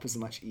pun. Crop is a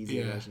much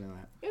easier version of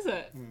that. Is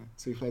it? Yeah.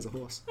 So he plays a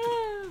horse.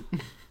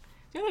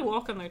 Yeah, they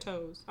walk on their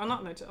toes. Oh, not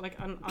on their toes, like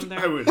on their...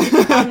 I would.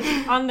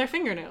 on their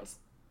fingernails.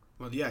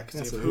 Well, yeah,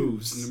 because they have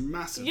hooves and they're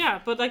massive. Yeah,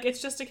 but like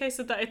it's just a case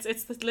of that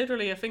it's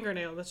literally a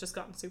fingernail that's just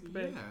gotten super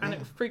big, and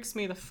it freaks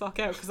me the fuck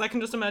out because I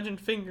can just imagine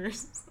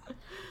fingers.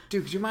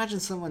 Dude, could you imagine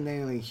someone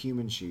nailing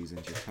human shoes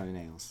into your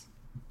toenails?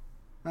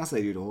 That's what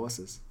they do to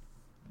horses.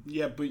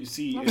 Yeah, but you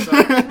see, No,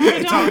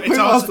 it's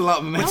lost a lot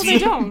of No, momentum. they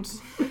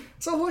don't.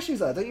 So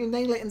horseshoes are, don't you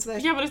nail it into their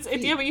Yeah, but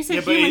but you say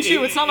Yeah, but human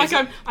shoe. It's not like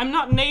is I'm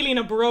not nailing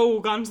a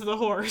brogue onto the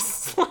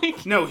horse.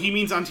 Like No, he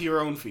means onto your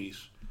own feet.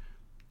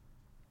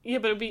 yeah,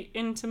 but it'd be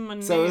into my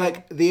nail. So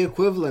like the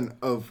equivalent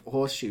of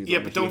horseshoes. Yeah,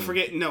 on but a don't human.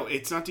 forget, no,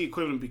 it's not the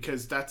equivalent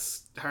because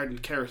that's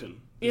hardened keratin.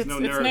 There's no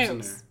nerves nails. in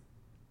there.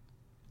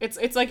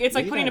 It's like You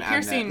putting a don't add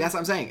piercing. That's what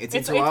I'm saying. It's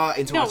into our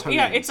toenails.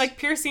 Yeah, it's like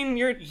piercing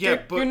your nails.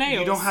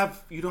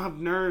 You don't have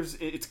nerves.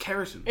 It's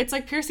keratin. It's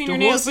like piercing Do your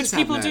nails, which horses have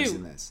people nerves do.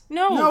 in this?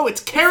 No,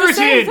 it's keratin. It's the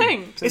same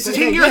thing. It's the Yeah.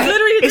 thing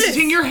Literally it's the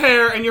thing your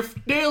hair and your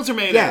nails are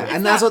made Yeah, of.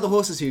 and that's what the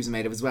horse's hooves are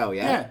made of as well.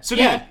 Yeah. Yeah, so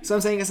yeah. So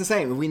I'm saying it's the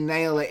same. If we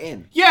nail it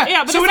in.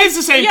 Yeah, but so it's it is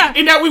the same yeah.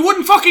 in that we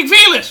wouldn't fucking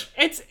feel it.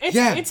 It's like but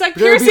it would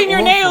be piercing your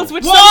awful. nails,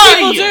 which Why?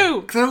 some people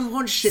do. Because I don't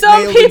want shit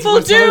Some nailed people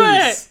into do my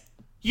toes. it.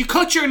 You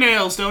cut your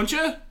nails, don't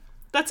you?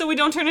 That's so we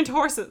don't turn into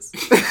horses.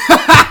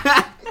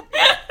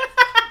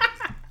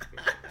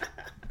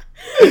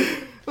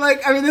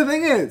 Like, I mean, the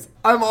thing is,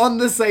 I'm on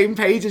the same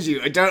page as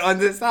you. I don't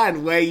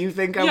understand where you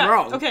think I'm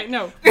wrong. Okay,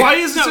 no. Why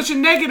is it such a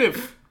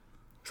negative?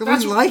 So I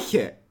wouldn't like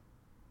it.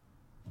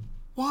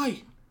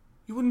 Why?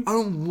 You wouldn't. I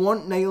don't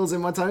want nails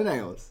in my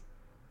toenails.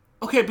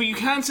 Okay, but you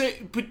can't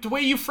say. But the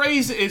way you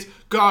phrase it is,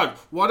 God,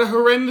 what a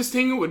horrendous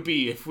thing it would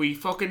be if we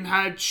fucking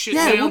had shit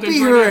Yeah, it nailed would be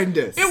into our nails.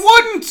 horrendous. It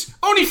wouldn't.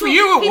 Only for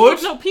you, it People,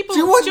 would. No, people. Do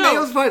you want Joe,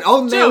 nails fine?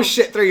 I'll nail Joe,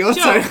 shit through your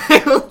Joe,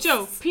 toenails.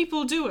 Joe,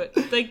 people do it.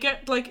 They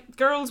get like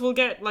girls will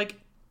get like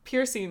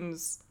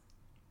piercings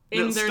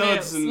in Little their studs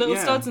nails, and- little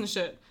yeah. studs and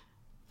shit.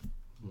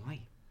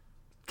 Why?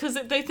 Because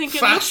they think it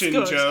Fashion,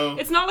 looks good. Joe.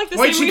 It's not like the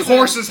Why same do you think reason.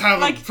 horses have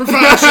like them? For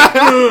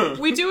fashion.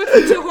 we do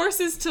it to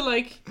horses to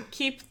like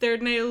keep their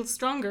nails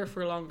stronger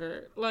for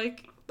longer.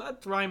 Like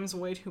that rhymes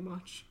way too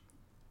much.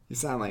 You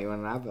sound like you're on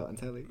an advert on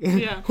telly.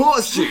 Yeah.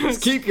 Horseshoes.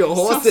 Keep your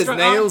horse's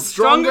nails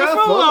stronger for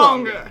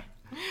longer.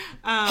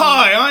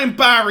 Hi, I'm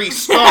Barry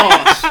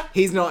Scott.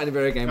 He's not in a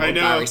video game, I but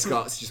know. Barry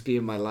Scott's just be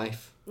in my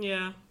life.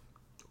 Yeah.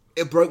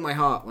 It broke my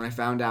heart when I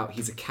found out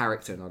he's a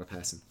character, not a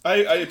person.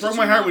 It broke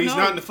my heart when he's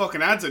know? not in the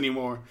fucking ads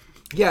anymore.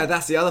 Yeah,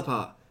 that's the other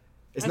part.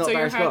 It's And not so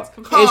Barry your heart's Scott.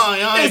 complete-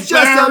 Hi, I'm It's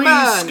just a Barry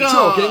man Scott.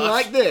 talking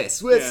like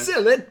this with Yeah.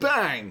 Sillet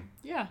Bang.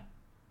 Yeah.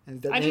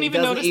 And I didn't he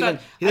even doesn't notice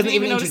that. He I doesn't didn't even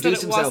even notice that introduce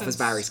it himself wasn't- as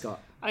Barry Scott.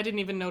 I didn't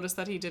even notice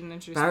that he didn't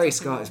introduce Barry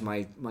himself Scott anymore.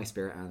 is my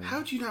spirit animal.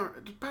 How do you know?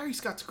 Barry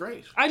Scott's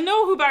great. I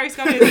know who Barry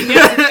Scott is.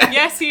 Yes,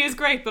 yes, he is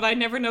great, but I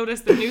never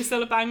noticed the new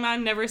Sillet Bang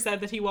Man never said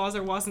that he was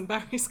or wasn't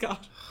Barry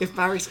Scott. If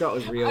Barry Scott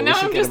was real, And we now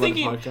should I'm get just him on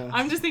thinking. the podcast.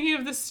 I'm just thinking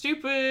of the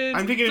stupid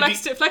I'm thinking of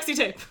flexi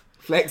tape.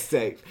 Flex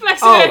tape.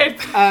 Flexi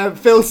tape.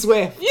 Phil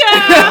Swift.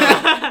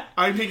 Yeah,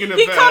 I'm thinking of.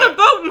 he cut a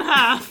boat in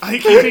half. I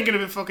keep thinking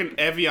of a fucking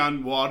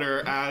Evian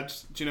water ad.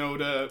 Do you know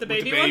with the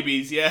baby one?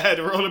 babies? Yeah,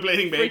 the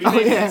rollerblading babies. Oh,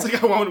 yeah. It's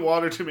like I want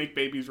water to make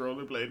babies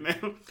rollerblade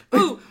now.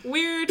 Ooh,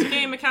 weird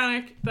game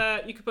mechanic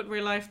that you could put in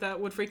real life that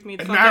would freak me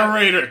the A fuck out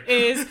narrator.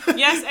 is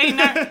yes, a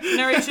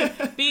narration.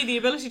 B, the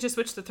ability to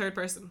switch to third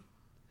person.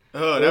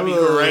 Oh, that'd be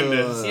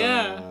horrendous.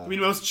 Yeah. I mean,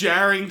 the most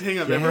jarring thing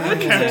I've ever Yeah.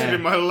 encountered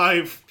in my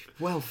life.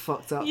 Well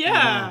fucked up.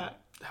 Yeah.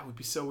 That would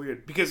be so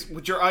weird. Because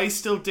would your eyes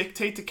still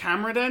dictate the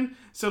camera then?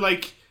 So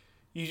like,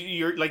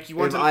 you're like you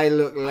want If to. I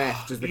look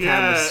left, does the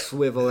camera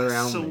swivel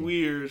around So me?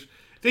 weird.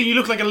 Then you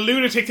look like a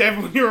lunatic to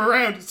everyone you're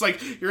around. It's like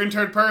you're in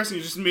third person,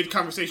 you're just mid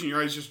conversation,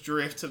 your eyes just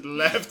drift to the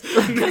left,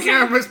 and the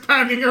camera's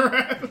panning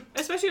around.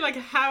 Especially like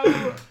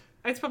how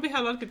it's probably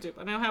how a lot of people do.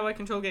 I know how I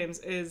control games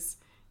is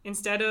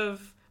instead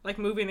of like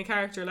moving the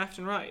character left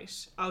and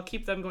right, I'll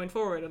keep them going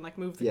forward and like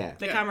move the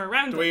camera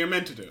around the way you're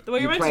meant to do it. The way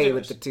you're meant to play do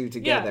with it. the two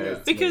together. Yeah,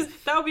 it's because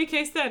smooth. that would be a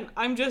case then.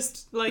 I'm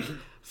just like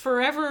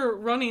forever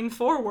running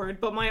forward,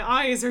 but my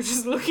eyes are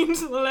just looking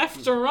to the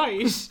left or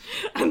right,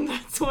 and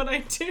that's what I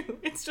do.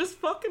 It's just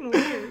fucking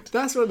weird.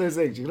 That's one of those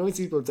things. You can always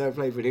see people who don't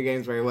play video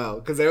games very well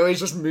because they're always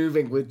just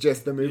moving with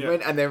just the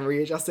movement and then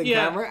readjusting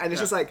camera, and it's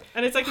just like,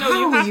 and it's like, no, how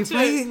you have are you to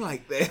playing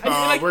like this?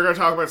 like, we're gonna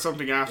talk about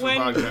something after the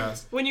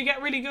podcast. When you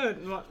get really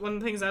good, one of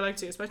the things I like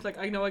to, especially like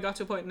I know I got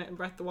to a point in it in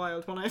Breath of the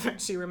Wild when I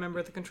eventually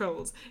remember the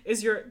controls,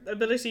 is your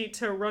ability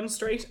to run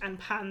straight and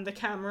pan the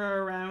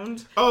camera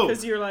around.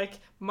 Because you're like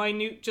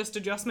minute just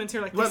adjustments.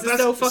 You're like, this is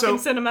so fucking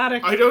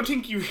cinematic. I don't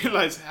think you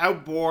realise how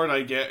bored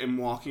I get in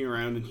walking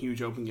around in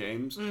huge open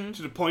games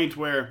to the point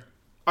where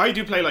I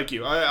do play like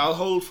you. I'll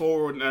hold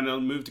forward and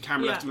I'll move the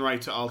camera left and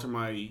right to alter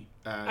my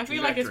I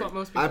feel like it's what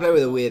most people I play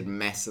with a weird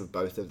mess of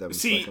both of them.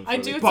 See, I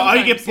do it but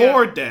I get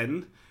bored yeah.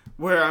 then,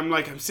 where I'm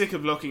like, I'm sick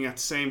of looking at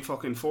the same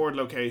fucking forward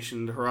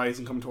location, the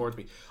horizon coming towards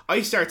me.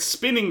 I start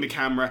spinning the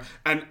camera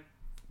and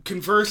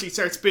conversely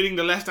start spinning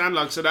the left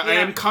analog so that I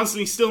am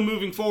constantly still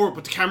moving forward,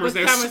 but the camera's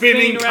now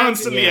spinning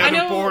constantly out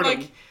of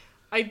boredom.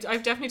 Like,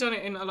 I've definitely done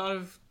it in a lot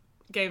of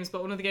games,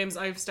 but one of the games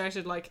I've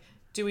started like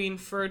doing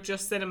for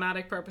just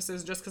cinematic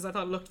purposes, just because I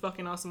thought it looked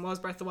fucking awesome, was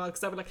Breath of the Wild.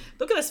 Because I was like,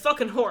 look at this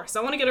fucking horse.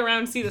 I want to get around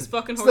and see this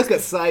fucking horse. Look at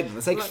Sidon.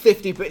 It's like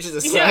 50 pictures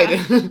of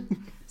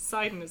Sidon.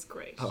 Sidon is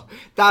great. Oh,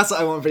 that's what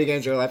I want video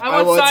games in real life.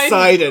 I want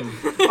Sidon.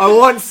 I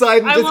want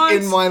Sidon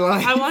in my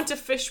life. I want a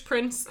fish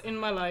prince in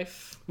my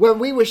life. When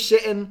we were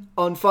shitting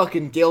on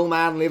fucking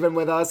Gilman living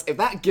with us, if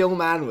that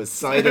Gilman was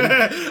Sidon,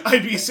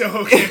 I'd be so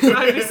okay.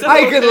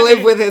 I could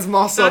live with his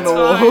moss on the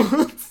wall.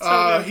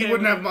 He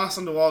wouldn't have moss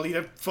on the wall. He'd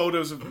have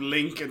photos of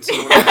Link and so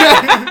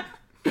on.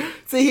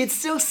 See, he'd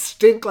still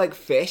stink like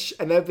fish,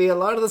 and there'd be a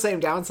lot of the same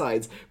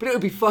downsides, but it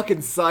would be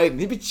fucking Sidon.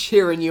 He'd be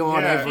cheering you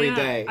on every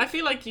day. I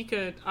feel like you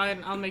could.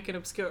 I'll make an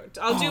obscure.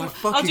 I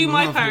I'll do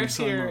my love him part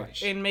so here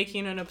much. in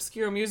making an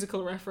obscure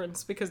musical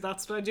reference, because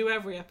that's what I do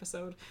every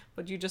episode.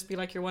 But you just be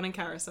like your one in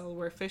Carousel,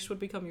 where fish would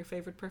become your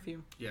favorite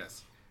perfume.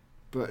 Yes.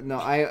 But no,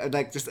 I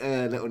like just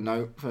a little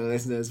note for the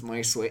listeners.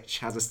 My Switch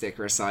has a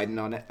sticker of Sidon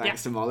on it,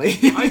 thanks to Molly.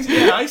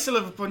 I still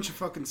have a bunch of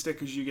fucking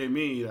stickers you gave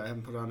me that I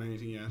haven't put on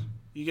anything yet.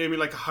 You gave me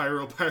like a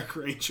Hyrule Park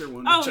Ranger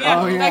one. Oh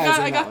yeah,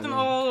 I got them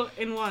all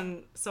in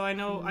one. So I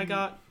know I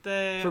got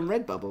the from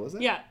Redbubble, was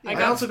it? Yeah, I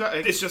also got.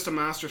 It's just a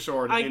Master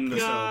Sword in the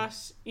stone.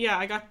 Yeah,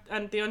 I got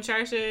and the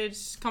Uncharted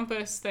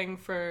compass thing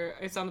for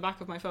it's on the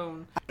back of my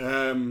phone.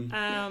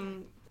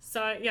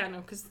 So yeah, no,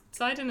 because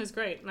Sidon is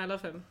great and I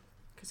love him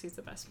because he's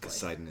the best boy.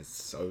 Sidon is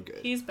so good.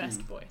 He's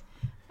best boy.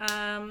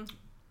 Man,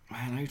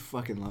 I'd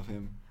fucking love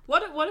him.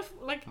 What if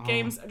like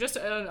games just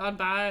on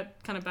bad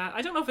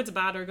I don't know if it's a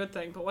bad or a good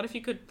thing, but what if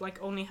you could like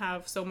only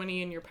have so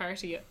many in your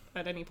party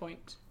at any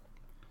point?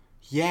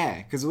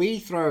 Yeah, because we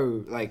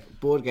throw like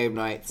board game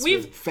nights.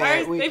 They've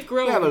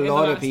grown. We have a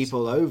lot of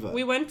people over.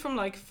 We went from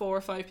like 4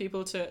 or 5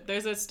 people to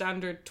there's a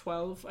standard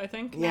 12, I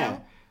think.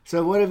 Now.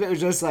 So what if it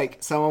was just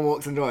like someone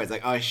walks in the door, it's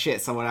like, oh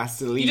shit, someone has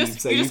to leave. You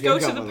just go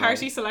to the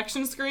party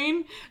selection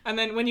screen, and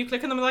then when you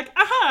click on them, like,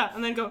 aha,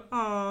 and then go,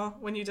 oh,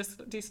 when you just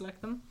deselect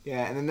them.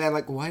 Yeah, and then they're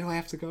like, why do I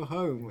have to go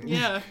home?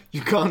 Yeah.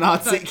 You can't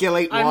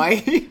articulate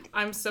why.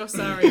 I'm so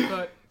sorry,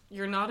 but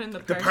you're not in the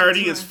party. The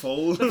party is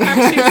full. The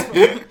party is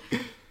full.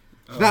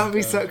 That would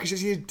be so,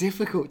 because it's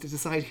difficult to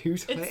decide who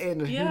to let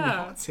in and who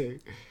not to.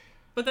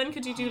 But then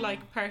could you do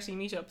like party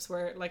meetups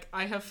where like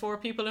I have 4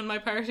 people in my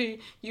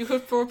party, you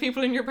have 4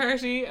 people in your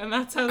party, and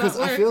that's how that works?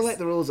 Because I feel like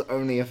the rules are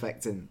only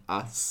affecting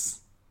us.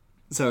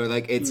 So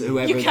like it's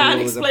whoever you can't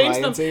the rules explain apply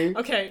to them. to.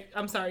 Okay,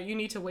 I'm sorry, you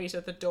need to wait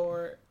at the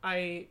door.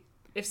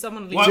 If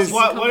someone leaves,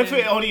 what if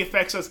it only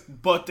affects us,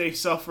 but they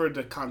suffer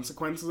the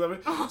consequences of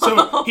it?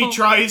 So he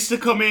tries to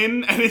come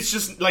in, and it's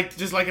just like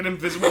an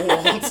invisible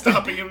wall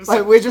stopping him.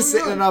 Like we're just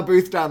sitting in our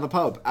booth down the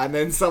pub, and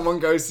then someone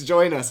goes to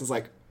join us. It's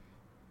like,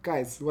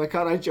 guys, why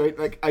can't I join?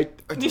 Like I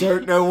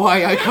don't know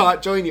why I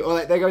can't join you. Or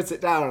like they go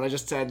sit down, and I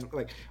just turn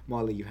like,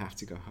 Molly, you have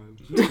to go home.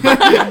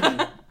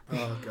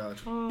 Oh god.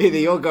 Either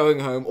you're going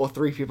home, or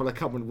 3 people are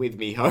coming with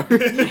me home.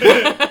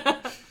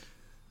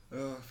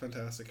 Oh,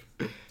 fantastic.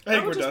 I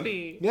think we're done.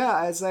 Yeah,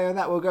 I'd say on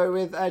that we'll go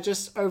with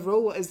just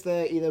overall, what is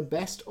the either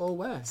best or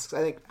worst? 'Cause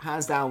I think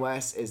hands down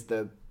worst is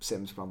the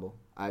Sims Plumbob.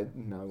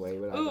 No way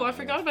would I. Oh, I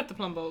forgot about the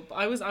Plumbob.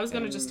 I was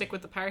going to just stick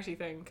with the party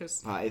thing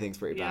because party thing's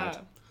pretty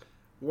bad.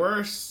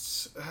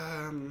 Worst.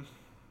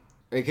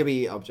 It could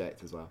be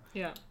object as well.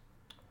 Yeah.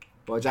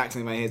 Well,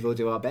 Jackson and my heads will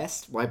do our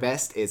best. My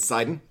best is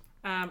Sidon.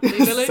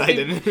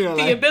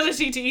 The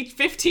ability to eat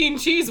 15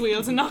 cheese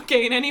wheels and not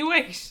gain any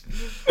weight.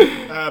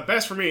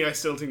 Best for me, I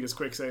still think, is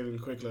quick saving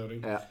and quick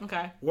loading. Yeah.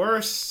 Okay.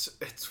 Worst,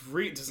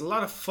 there's a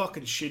lot of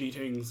fucking shitty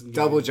things.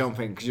 Double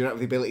jumping, because you don't have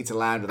the ability to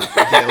land without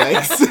breaking your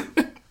legs.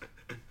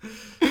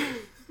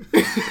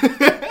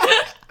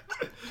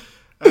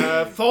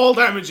 Fall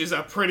damage is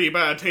a pretty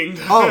bad thing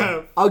to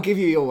have. I'll give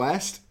you your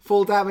worst.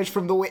 Fall damage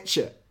from The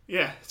Witcher.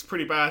 Yeah, it's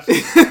pretty bad.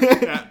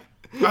 Yeah.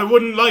 I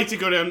wouldn't like to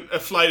go down a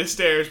flight of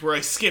stairs where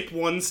I skip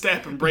one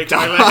step and break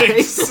my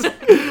legs.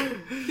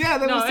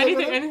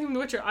 Anything in The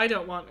Witcher I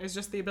don't want is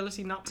just the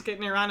ability not to get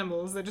near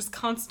animals. They're just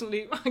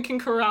constantly, I can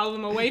corral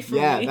them away from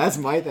me. Yeah, that's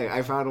my thing.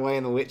 I found a way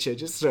in The Witcher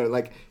just so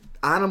like,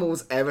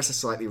 animals ever so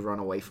slightly run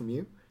away from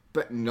you,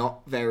 but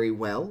not very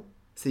well.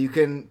 So you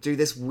can do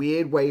this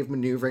weird way of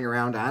maneuvering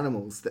around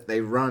animals that they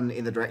run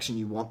in the direction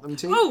you want them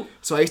to. Oh!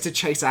 So I used to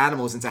chase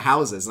animals into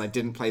houses, and I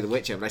didn't play The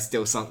Witcher, but I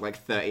still sunk like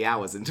 30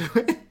 hours into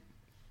it.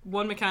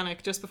 One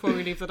mechanic, just before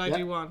we leave, that I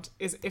do want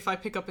is if I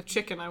pick up a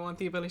chicken, I want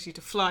the ability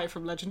to fly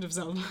from Legend of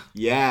Zelda.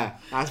 Yeah,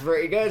 that's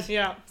pretty good.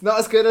 Yeah. It's not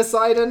as good as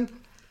Sidon.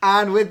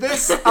 And with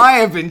this, I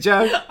have been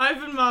Joe. I've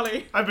been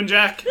Molly. I've been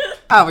Jack.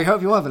 And we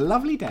hope you all have a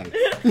lovely day.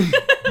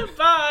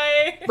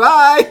 Bye!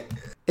 Bye!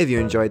 If you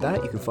enjoyed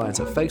that, you can find us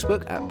on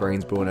Facebook at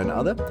Brains, Brawn and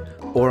Other,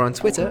 or on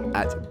Twitter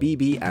at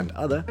BB and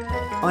Other.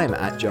 I'm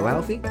at Joe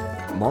Alfie.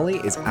 Molly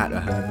is at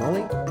Ahern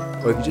Molly.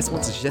 Or if you just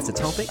want to suggest a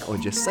topic or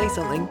just say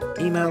something,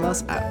 email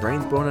us at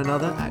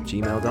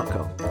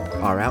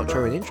brainsbrawnanother@gmail.com. Our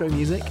outro and intro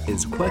music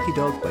is Quirky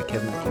Dog by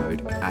Kevin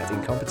McLeod at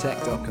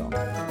incompetech.com.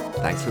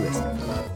 Thanks for listening.